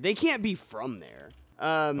fucking weird. They can't be from there.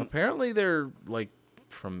 Apparently they're like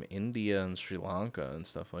from India and Sri Lanka and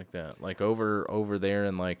stuff like that. Like over there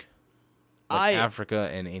in like Africa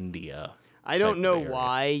and India. I don't know area.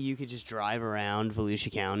 why you could just drive around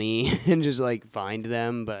Volusia County and just like find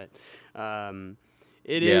them, but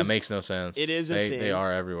it makes no sense. It is a thing. They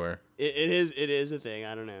are everywhere. It is a thing.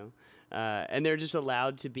 I don't know, and they're just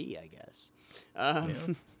allowed to be, I guess.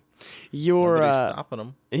 You're Nobody's stopping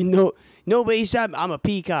them. Nobody stop. I'm a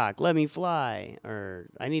peacock. Let me fly, or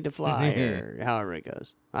I need to fly, or however it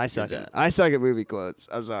goes. I suck at movie quotes.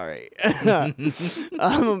 I'm sorry. I'm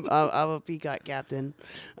a peacock captain.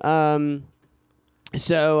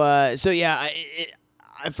 So yeah.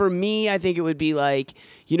 For me, I think it would be like,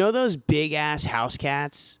 you know those big ass house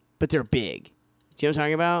cats, but they're big. Do you know what I'm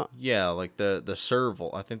talking about? Yeah, like the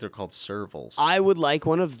serval. I think they're called servals. I would like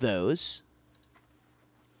one of those.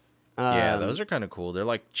 Yeah, those are kind of cool. They're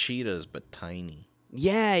like cheetahs, but tiny.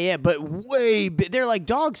 Yeah, but way they're like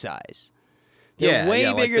dog size. They're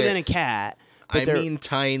way bigger than a cat. But I mean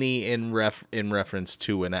tiny in reference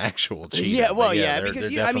to an actual cheetah. Yeah, well, they're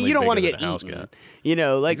because you don't want to get eaten. Cat. You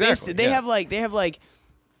know, like exactly, they have like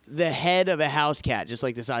the head of a house cat, just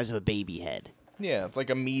like the size of a baby head. Yeah, it's like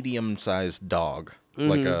a medium-sized dog,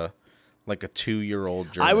 like a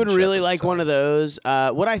 2-year-old German I would really Shepherd like size. one of those.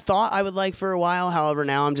 What I thought I would like for a while, however,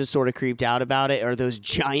 now I'm just sort of creeped out about it, are those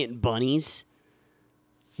giant bunnies.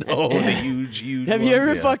 Oh, the huge Have ones, you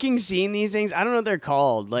ever yeah. fucking seen these things? I don't know what they're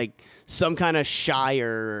called. Like some kind of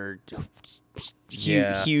Shire or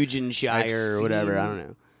huge in Shire or whatever. I don't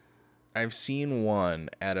know. I've seen one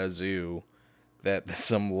at a zoo that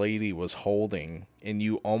some lady was holding, and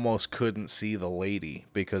you almost couldn't see the lady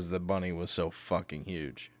because the bunny was so fucking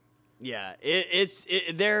huge. Yeah,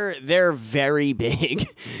 they're very big.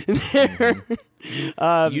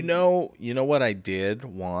 You know what I did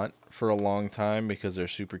want for a long time because they're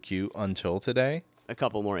super cute until today? A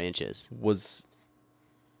couple more inches.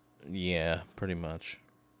 Yeah, pretty much.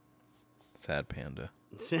 Sad panda.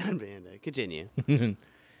 Sad panda. Continue.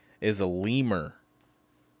 Is a lemur.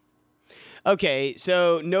 Okay,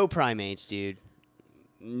 so no primates, dude.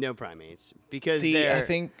 No primates because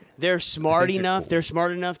they're smart enough. Cool. They're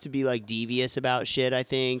smart enough to be like devious about shit, I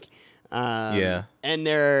think. Yeah. And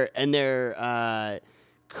they're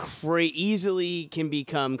easily can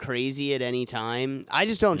become crazy at any time. I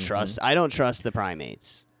just don't trust. I don't trust the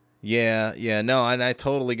primates. Yeah, no, and I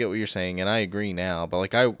totally get what you're saying, and I agree now. But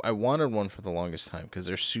like, I wanted one for the longest time because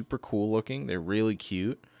they're super cool looking. They're really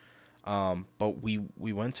cute. But we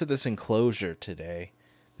went to this enclosure today.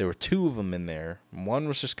 There were 2 of them in there. One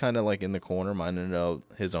was just kind of like in the corner, minding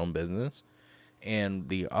his own business, and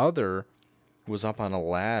the other was up on a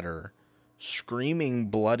ladder, screaming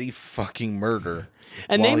bloody fucking murder.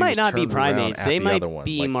 And they might not be turned around primates. at They the might other one.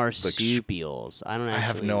 be Like, marsupials. I don't actually I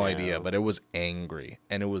have no know. idea, but it was angry,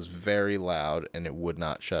 and it was very loud, and it would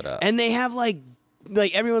not shut up. And they have like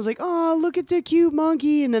everyone's like, oh, look at the cute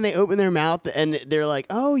monkey, and then they open their mouth and they're like,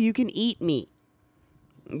 oh, you can eat me.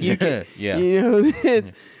 You can, Yeah. You know,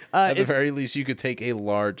 it's. At the very least, you could take a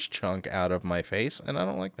large chunk out of my face, and I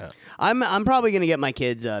don't like that. I'm probably gonna get my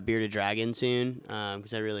kids a bearded dragon soon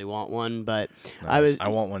because I really want one. But Nice. I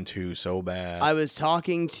want one too so bad. I was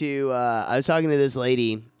talking to this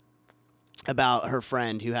lady about her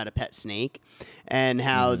friend who had a pet snake and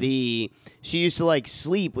how she used to like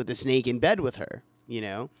sleep with the snake in bed with her, you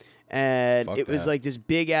know. And Fuck it was that. like this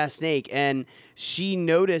big ass snake, and she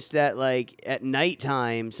noticed that like at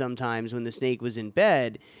nighttime sometimes when the snake was in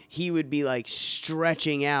bed, he would be like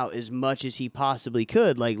stretching out as much as he possibly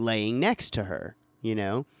could, like laying next to her, you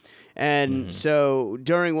know. And so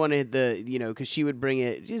during one of the, you know, because she would bring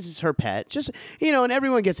it, this is her pet, just, you know, and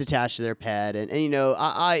everyone gets attached to their pet, and you know,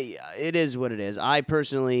 I it is what it is. I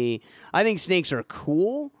think snakes are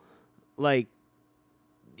cool, like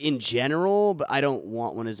in general, but I don't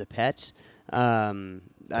want one as a pet.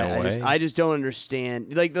 I just don't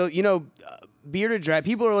understand. Like bearded dragon.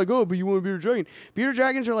 People are like, oh, but you want a bearded dragon? Bearded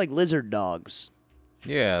dragons are like lizard dogs.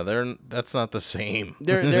 Yeah, that's not the same.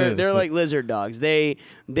 They're like lizard dogs. They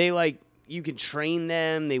like, you can train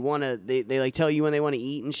them. They like tell you when they want to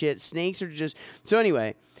eat and shit. Snakes are just so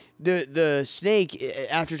anyway. The snake,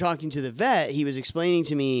 after talking to the vet, he was explaining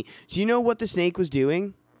to me. Do you know what the snake was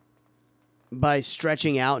doing? By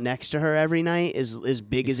stretching out next to her every night as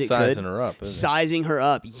big as it could. Sizing her up. Sizing her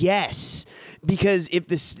up, yes. Because if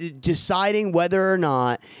deciding whether or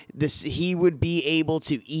not he would be able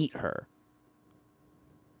to eat her.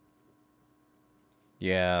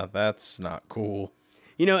 Yeah, that's not cool.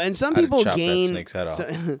 And some I'd people chop that gain snake's head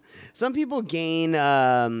off. some people gain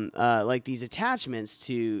like these attachments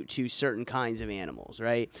to certain kinds of animals,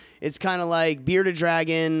 right? It's kind of like bearded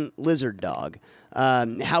dragon, lizard dog.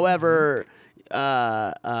 However,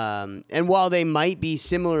 and while they might be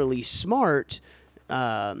similarly smart,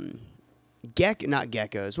 not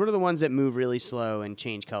geckos. What are the ones that move really slow and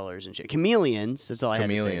change colors and shit? Chameleons. That's all I had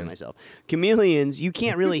to say to myself. Chameleons, you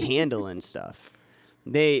can't really handle and stuff.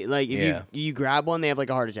 They if you grab one, they have like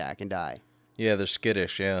a heart attack and die. Yeah, they're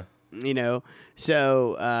skittish. Yeah.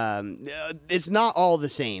 So it's not all the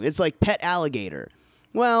same. It's like pet alligator.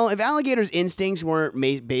 Well, if alligators' instincts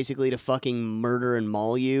weren't basically to fucking murder and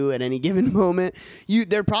maul you at any given moment,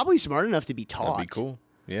 they're probably smart enough to be taught. That'd be cool.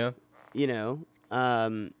 Yeah.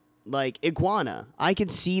 Like iguana. I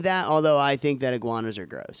could see that, although I think that iguanas are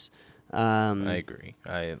gross. I agree.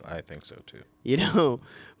 I think so too.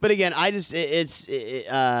 But again,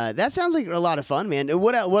 that sounds like a lot of fun, man.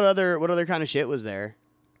 What other kind of shit was there?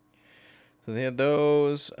 So they had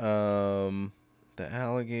those, the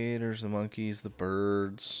alligators, the monkeys, the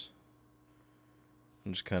birds.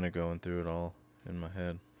 I'm just kind of going through it all in my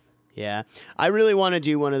head. Yeah, I really want to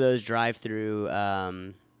do one of those drive-through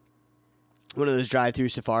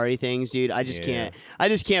safari things, dude. I just can't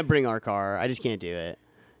bring our car. I just can't do it.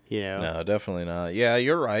 No, definitely not. Yeah,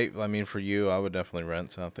 you're right. I mean, for you, I would definitely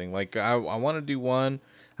rent something. Like I want to do one.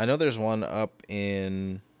 I know there's one up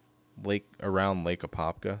in around Lake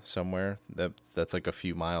Apopka somewhere that's like a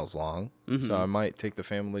few miles long. Mm-hmm. So I might take the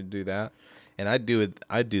family to do that. And I'd do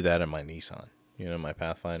that in my Nissan. My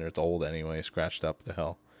Pathfinder. It's old anyway, scratched up the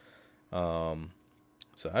hell. So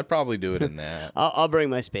I'd probably do it in that. I'll bring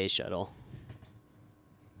my space shuttle.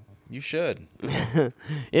 You should.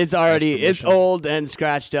 It's old and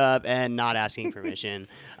scratched up and not asking permission.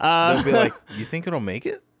 They'll be like, you think it'll make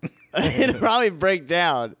it? It'll probably break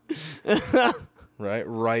down.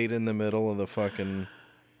 Right in the middle of the fucking.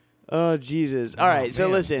 Oh Jesus! All right, so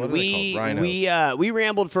listen, we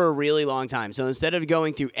rambled for a really long time. So instead of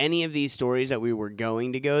going through any of these stories that we were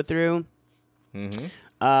going to go through,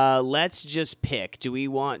 let's just pick. Do we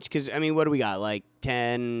want? Because what do we got? Like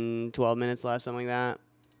 10, 12 minutes left, something like that.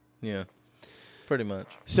 Yeah, pretty much.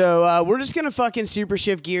 So we're just gonna fucking super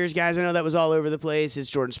shift gears, guys. I know that was all over the place. It's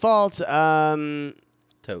Jordan's fault. Totes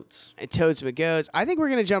McGoats. I think we're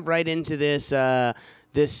gonna jump right into this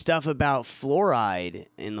stuff about fluoride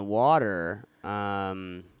in the water.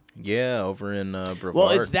 Yeah, over in Brevard.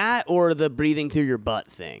 Well, it's that or the breathing through your butt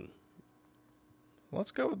thing.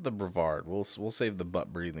 Let's go with the Brevard. We'll save the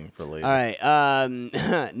butt breathing for later. All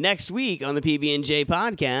right. Next week on the PB&J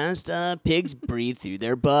podcast, pigs breathe through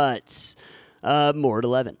their butts. More at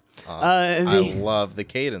 11. I love the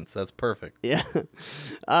cadence. That's perfect. Yeah.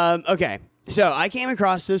 Okay. So I came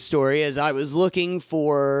across this story as I was looking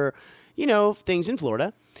for, things in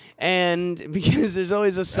Florida. And because there's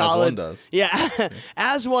always a solid... As one does. Yeah.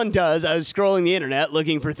 As one does. I was scrolling the internet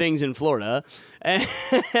looking for things in Florida.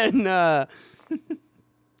 And...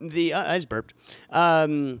 I just burped.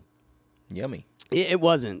 Yummy. It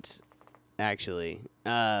wasn't, actually.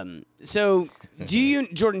 So,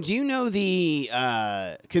 Jordan, do you know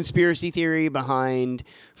the conspiracy theory behind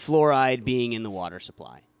fluoride being in the water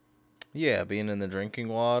supply? Yeah, being in the drinking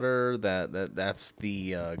water, that's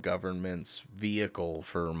the government's vehicle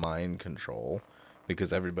for mind control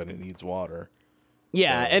because everybody needs water.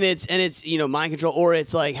 Yeah, so. and it's mind control, or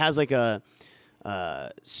it's like has like a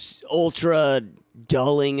ultra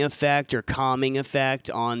dulling effect or calming effect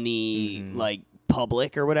on the like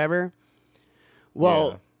public or whatever.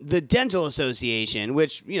 Well, the Dental Association,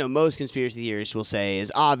 which most conspiracy theorists will say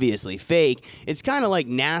is obviously fake, it's kind of like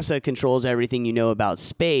NASA controls everything you know about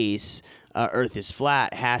space. Earth is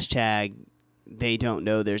flat. # they don't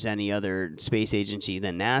know there's any other space agency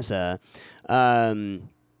than NASA.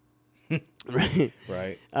 Right.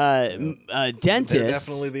 Dentists. They're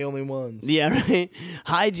definitely the only ones. Yeah, right.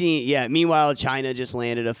 Hygiene. Yeah. Meanwhile, China just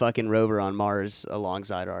landed a fucking rover on Mars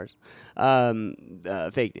alongside ours.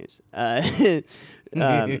 Fake news. But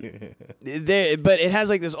it has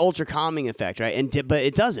like this ultra calming effect, right? But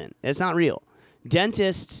it doesn't. It's not real.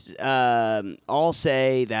 Dentists all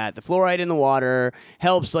say that the fluoride in the water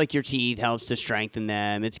helps like your teeth, helps to strengthen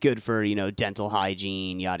them. It's good for dental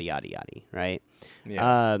hygiene, yada yada yada, right?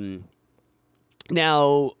 Yeah.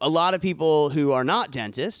 Now, a lot of people who are not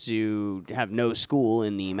dentists, who have no school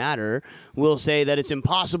in the matter, will say that it's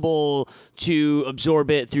impossible to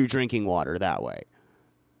absorb it through drinking water that way.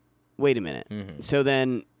 Wait a minute. Mm-hmm. So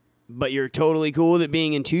then, but you're totally cool with it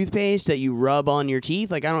being in toothpaste that you rub on your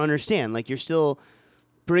teeth? Like, I don't understand. Like, you're still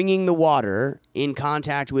bringing the water in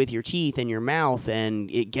contact with your teeth and your mouth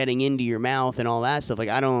and it getting into your mouth and all that stuff. Like,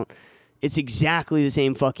 I don't... It's exactly the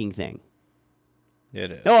same fucking thing.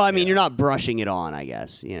 It is. Oh, I mean, you're not brushing it on, I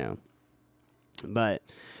guess, you know. But,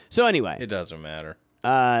 so anyway. It doesn't matter.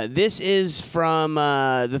 This is from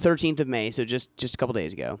the 13th of May, so just a couple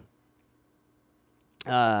days ago.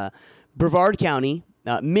 Brevard County,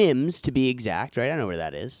 Mims to be exact, right? I know where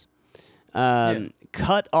that is.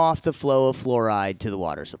 Cut off the flow of fluoride to the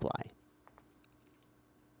water supply.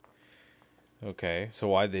 Okay, so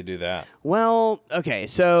why'd they do that? Well, okay,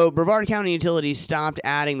 so Brevard County Utilities stopped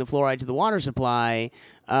adding the fluoride to the water supply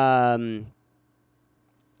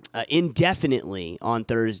indefinitely on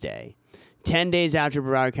Thursday, 10 days after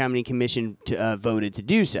Brevard County Commission voted to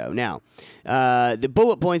do so. Now, the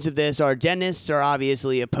bullet points of this are dentists are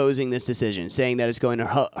obviously opposing this decision, saying that it's going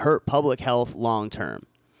to hurt public health long term.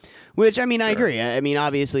 Which, I mean, I agree. I mean,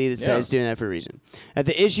 obviously, it's doing that for a reason.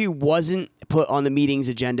 The issue wasn't put on the meeting's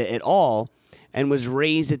agenda at all and was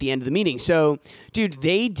raised at the end of the meeting. So, dude,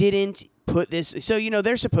 they didn't put this. So, you know,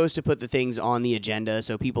 they're supposed to put the things on the agenda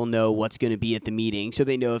so people know what's going to be at the meeting so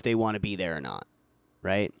they know if they want to be there or not.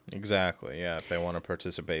 Right? Exactly. Yeah, if they want to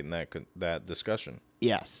participate in that discussion.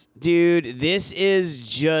 Yes. Dude, this is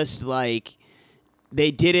just like they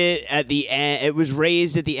did it at the end. It was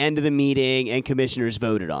raised at the end of the meeting and commissioners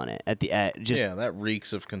voted on it yeah, that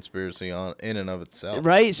reeks of conspiracy in and of itself.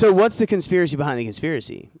 Right? So what's the conspiracy behind the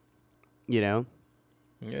conspiracy? You know?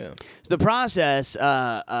 Yeah. So the process,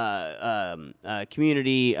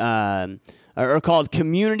 community, or called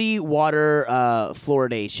community water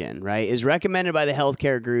fluoridation, right, is recommended by the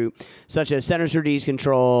healthcare group such as Centers for Disease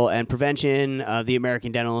Control and Prevention of the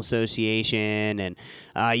American Dental Association and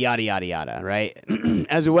yada, yada, yada, right,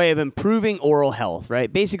 as a way of improving oral health,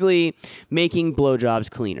 right, basically making blowjobs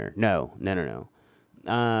cleaner. No.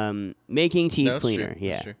 Making teeth cleaner, true.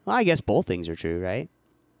 yeah. Well, I guess both things are true, right?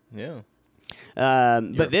 Yeah.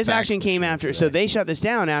 But this action came after, so they shut this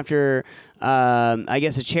down after, I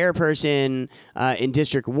guess, a chairperson in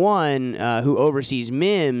District 1 who oversees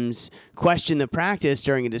MIMS questioned the practice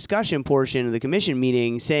during a discussion portion of the commission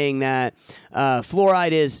meeting, saying that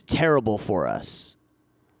fluoride is terrible for us.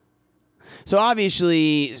 So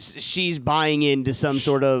obviously, she's buying into some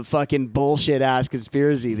sort of fucking bullshit-ass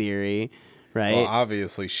conspiracy theory, right? Well,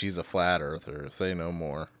 obviously, she's a flat earther. Say no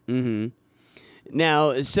more. Mm-hmm.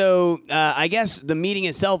 Now, so I guess the meeting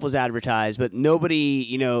itself was advertised, but nobody,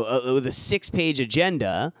 you know, with a 6-page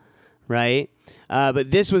agenda, right? But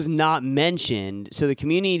this was not mentioned, so the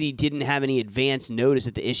community didn't have any advance notice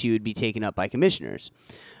that the issue would be taken up by commissioners.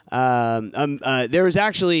 There was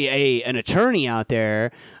actually an attorney out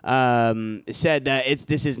there said that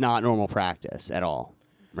this is not normal practice at all,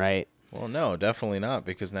 right? Well, no, definitely not,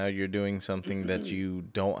 because now you're doing something that you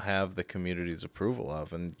don't have the community's approval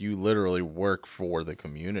of, and you literally work for the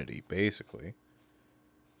community, basically.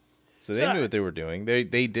 So they knew what they were doing. They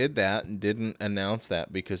did that and didn't announce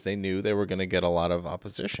that because they knew they were going to get a lot of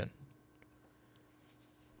opposition.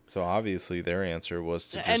 So obviously their answer was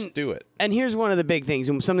to just do it. And here's one of the big things,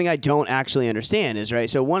 and something I don't actually understand is, right,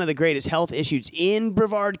 so one of the greatest health issues in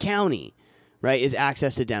Brevard County, right, is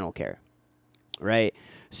access to dental care, right?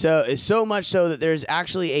 So much so that there's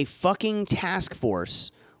actually a fucking task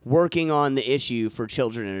force working on the issue for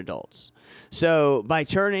children and adults. So by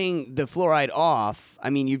turning the fluoride off, I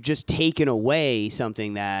mean, you've just taken away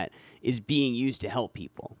something that is being used to help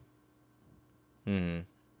people. Mm-hmm.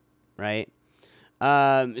 Right?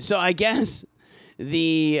 So I guess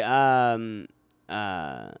I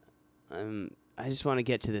just want to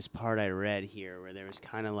get to this part I read here where there was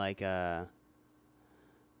kind of like a...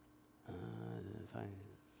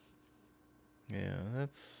 Yeah,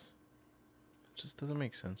 it just doesn't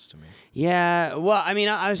make sense to me. Yeah, well, I mean,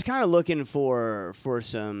 I was kind of looking for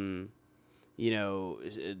some, you know,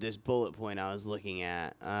 this bullet point I was looking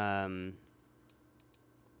at.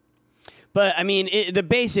 But, I mean,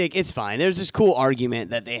 it's fine. There's this cool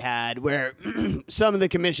argument that they had where some of the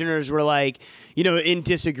commissioners were like, you know, in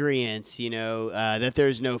disagreement, you know, that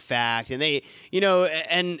there's no fact. And they, you know,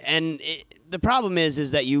 the problem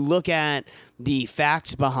is that you look at the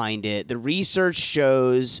facts behind it. The research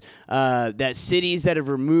shows that cities that have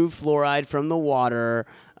removed fluoride from the water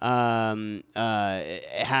has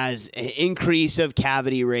an increase of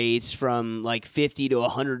cavity rates from like 50 to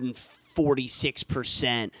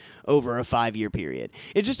 146% over a 5-year period.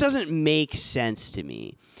 It just doesn't make sense to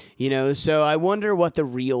me, you know. So I wonder what the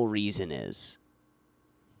real reason is.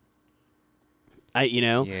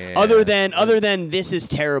 Other than this is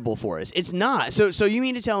terrible for us. It's not. So you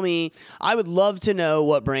mean to tell me, I would love to know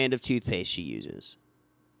what brand of toothpaste she uses.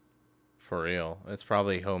 For real. It's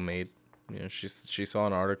probably homemade. You know, she saw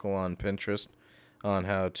an article on Pinterest on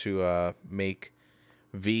how to make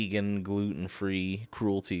vegan, gluten-free,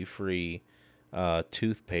 cruelty-free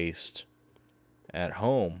toothpaste at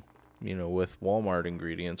home, with Walmart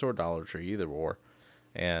ingredients or Dollar Tree, either or.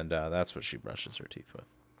 And that's what she brushes her teeth with.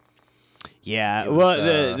 Yeah, was,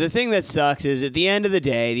 well, the thing that sucks is at the end of the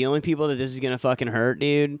day, the only people that this is gonna fucking hurt,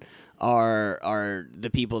 dude, are the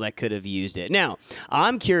people that could have used it. Now,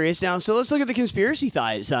 I'm curious now, so let's look at the conspiracy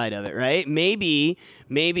side of it, right? Maybe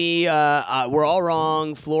we're all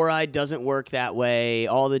wrong. Fluoride doesn't work that way.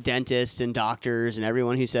 All the dentists and doctors and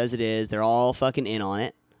everyone who says it is, they're all fucking in on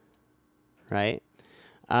it, right?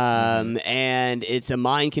 And it's a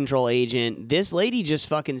mind control agent. This lady just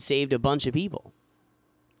fucking saved a bunch of people.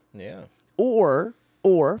 Yeah. Or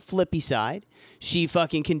flippy side, she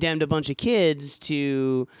fucking condemned a bunch of kids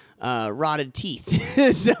to rotted teeth.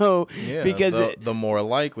 So Yeah, because the more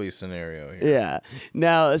likely scenario here. yeah.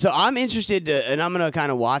 Now, so I'm interested to, and I'm gonna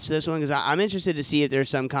kind of watch this one because I'm interested to see if there's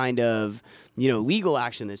some kind of legal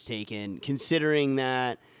action that's taken, considering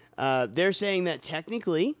that they're saying that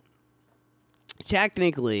technically,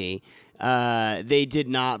 they did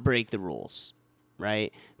not break the rules.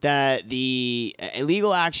 Right, that the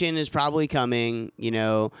illegal action is probably coming,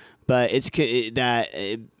 but it's that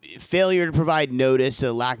failure to provide notice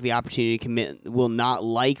to lack the opportunity to commit will not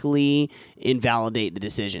likely invalidate the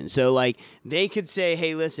decision. So, like, they could say,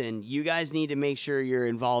 hey, listen, you guys need to make sure you're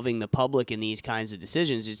involving the public in these kinds of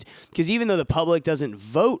decisions. Because even though the public doesn't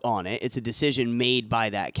vote on it, it's a decision made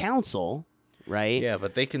by that council. Right? Yeah,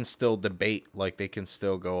 but they can still debate. Like, they can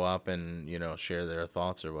still go up and, share their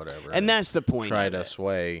thoughts or whatever. And that's the point. Try to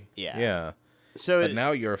sway. Yeah. Yeah. So but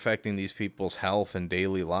now you're affecting these people's health and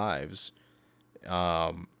daily lives in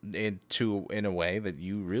a way that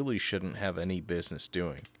you really shouldn't have any business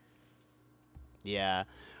doing. Yeah.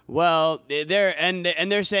 Well,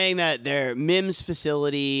 they're saying that their MIMS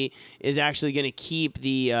facility is actually going to keep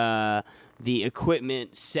the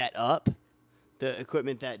equipment set up. The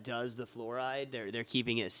equipment that does the fluoride, they're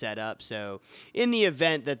keeping it set up. So in the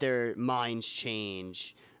event that their minds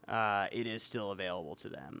change, it is still available to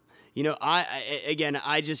them.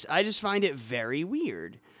 I just find it very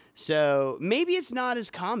weird. So maybe it's not as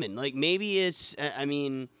common. Like maybe it's,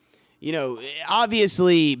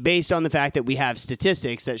 obviously based on the fact that we have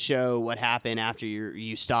statistics that show what happened after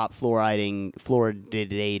you stop fluorinating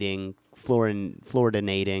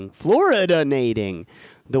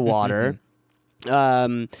the water.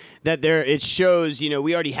 That it shows,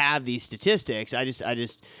 we already have these statistics. I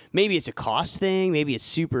just maybe it's a cost thing, maybe it's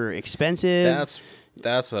super expensive.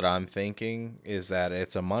 That's what I'm thinking, is that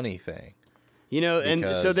it's a money thing.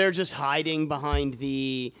 And so they're just hiding behind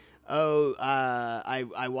the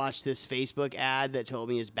I watched this Facebook ad that told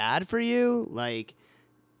me it's bad for you, like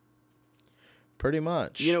pretty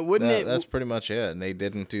much. That's pretty much it. And they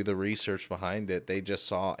didn't do the research behind it. They just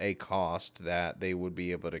saw a cost that they would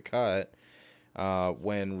be able to cut.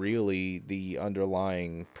 When really the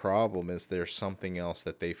underlying problem is there's something else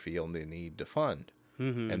that they feel they need to fund.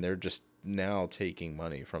 Mm-hmm. And they're just now taking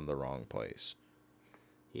money from the wrong place.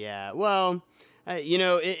 Yeah, well,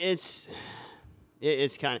 it's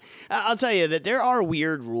kind of... I'll tell you that there are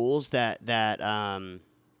weird rules that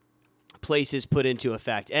places put into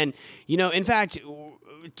effect. And, in fact...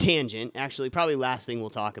 tangent, actually, probably last thing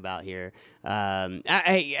we'll talk about here. And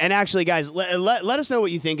actually, guys, let us know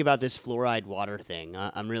what you think about this fluoride water thing.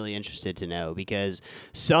 I'm really interested to know, because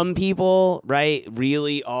some people, right,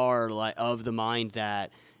 really are like of the mind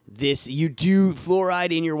that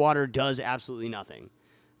fluoride in your water does absolutely nothing.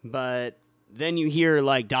 But then you hear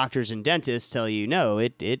like doctors and dentists tell you, no,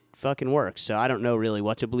 it fucking works. So I don't know really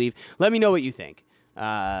what to believe. Let me know what you think.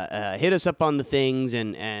 Hit us up on the things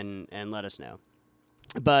and let us know.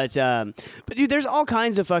 But dude, there's all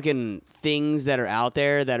kinds of fucking things that are out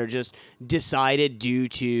there that are just decided due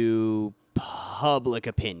to public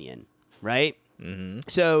opinion, right? Mm-hmm.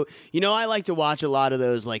 So, I like to watch a lot of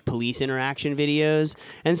those like police interaction videos,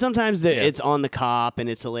 and sometimes it's on the cop, and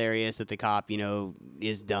it's hilarious that the cop,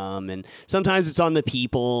 is dumb, and sometimes it's on the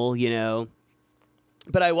people,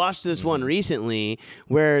 But I watched this one recently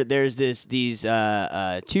where there's these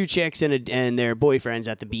two chicks and their boyfriends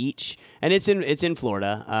at the beach, and it's in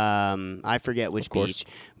Florida. I forget which beach,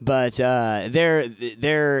 but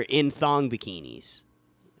they're in thong bikinis,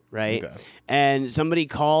 right? Okay. And somebody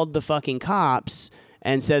called the fucking cops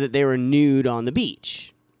and said that they were nude on the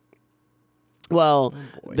beach. Well,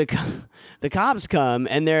 the cops come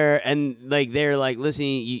and they're like, listen,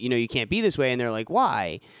 you can't be this way, and they're like,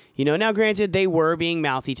 why? Now granted, they were being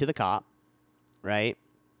mouthy to the cop, right?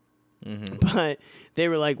 Mm-hmm. But they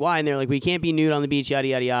were like, why? And they're like, we can't be nude on the beach, yada,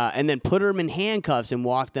 yada, yada. And then put them in handcuffs and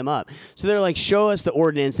walked them up. So they're like, show us the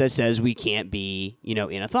ordinance that says we can't be,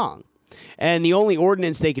 in a thong. And the only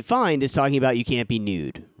ordinance they could find is talking about you can't be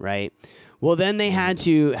nude, right? Well, then they had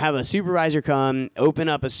to have a supervisor come, open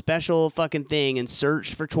up a special fucking thing and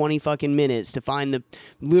search for 20 fucking minutes to find the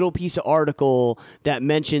little piece of article that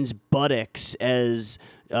mentions buttocks as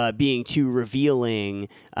being too revealing,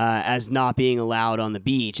 as not being allowed on the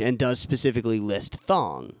beach, and does specifically list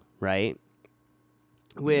thong, right?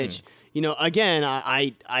 Which, you know, again,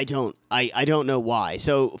 I don't know why.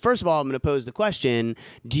 So first of all, I'm going to pose the question: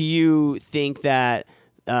 do you think that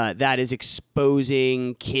that is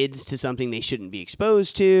exposing kids to something they shouldn't be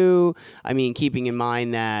exposed to? I mean, keeping in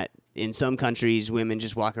mind that in some countries, women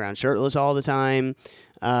just walk around shirtless all the time,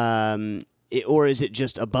 or is it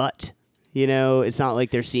just a butt? You know, it's not like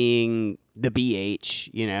they're seeing the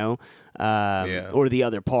BH, you know, or the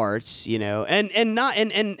other parts, you know, and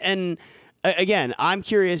again, I'm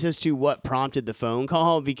curious as to what prompted the phone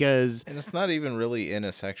call, because And it's not even really in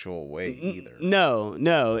a sexual way either.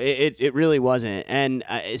 no, it really wasn't. And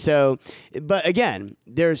but again,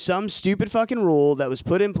 there's some stupid fucking rule that was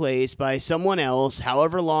put in place by someone else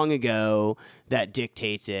however long ago that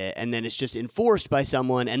dictates it, and then it's just enforced by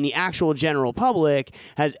someone, and the actual general public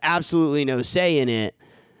has absolutely no say in it.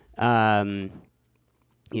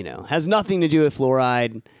 You know, has nothing to do with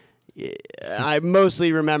fluoride. I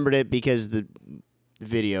mostly remembered it because the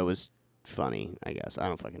video was funny, I guess. I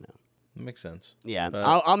don't fucking know. Makes sense. Yeah,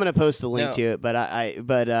 I'm gonna post the link to it, but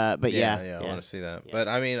yeah, I want to see that. Yeah. But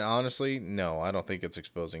I mean, honestly, no, I don't think it's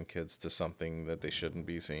exposing kids to something that they shouldn't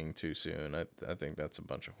be seeing too soon. I think that's a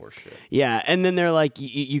bunch of horseshit. Yeah, and then they're like,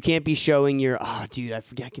 you can't be showing your dude, I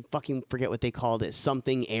can fucking forget what they called it,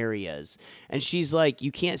 something areas, and she's like,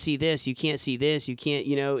 you can't see this, you can't see this, you can't,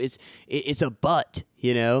 you know, it's a butt.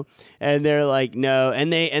 You know, and they're like, no,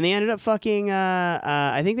 and they ended up fucking.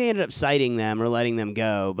 I think they ended up citing them or letting them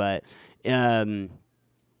go, but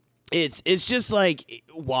it's just like,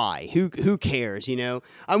 why? Who cares? You know,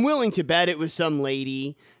 I'm willing to bet it was some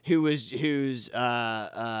lady who's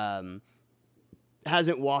hasn't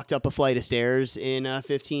walked up a flight of stairs in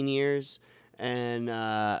 15 years. And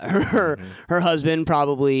her husband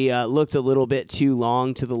probably looked a little bit too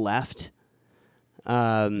long to the left.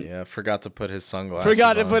 Forgot to put his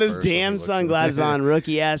sunglasses damn sunglasses on.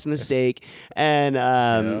 Rookie ass mistake. And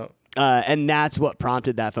and that's what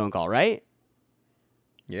prompted that phone call, right?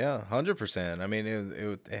 Yeah, 100%. I mean,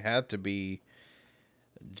 it had to be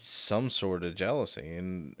some sort of jealousy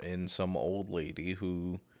in some old lady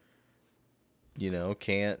who, you know,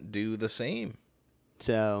 can't do the same.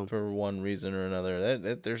 So for one reason or another,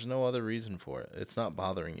 there's no other reason for it. It's not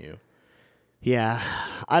bothering you. Yeah,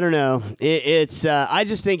 I don't know. It's I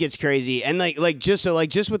just think it's crazy, and just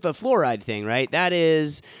with the fluoride thing, right? That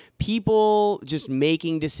is people just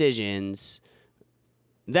making decisions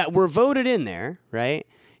that were voted in there, right?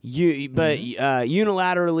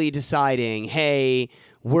 Unilaterally deciding, hey,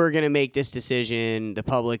 we're gonna make this decision. The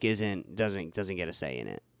public doesn't get a say in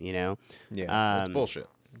it. You know? Yeah, it's bullshit.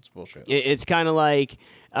 It's bullshit. It's kind of like,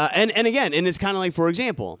 and it's kind of like, for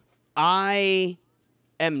example, I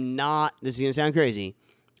am not, this is going to sound crazy,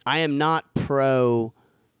 I am not pro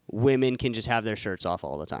women can just have their shirts off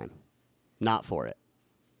all the time. Not for it.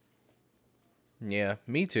 Yeah,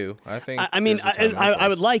 me too. I think. I mean, I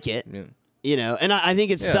would like it, you know, and I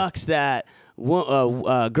think it sucks that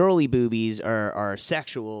girly boobies are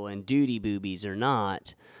sexual and duty boobies are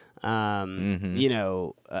not. You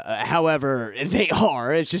know, however they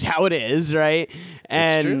are, it's just how it is, right?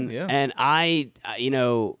 And it's true, yeah. And I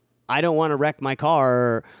don't want to wreck my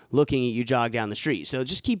car looking at you jog down the street. So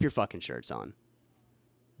just keep your fucking shirts on.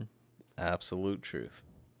 Absolute truth.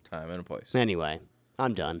 Time and a place. Anyway,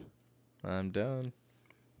 I'm done. I'm done.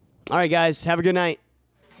 All right, guys. Have a good night.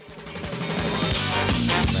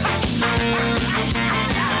 Nice.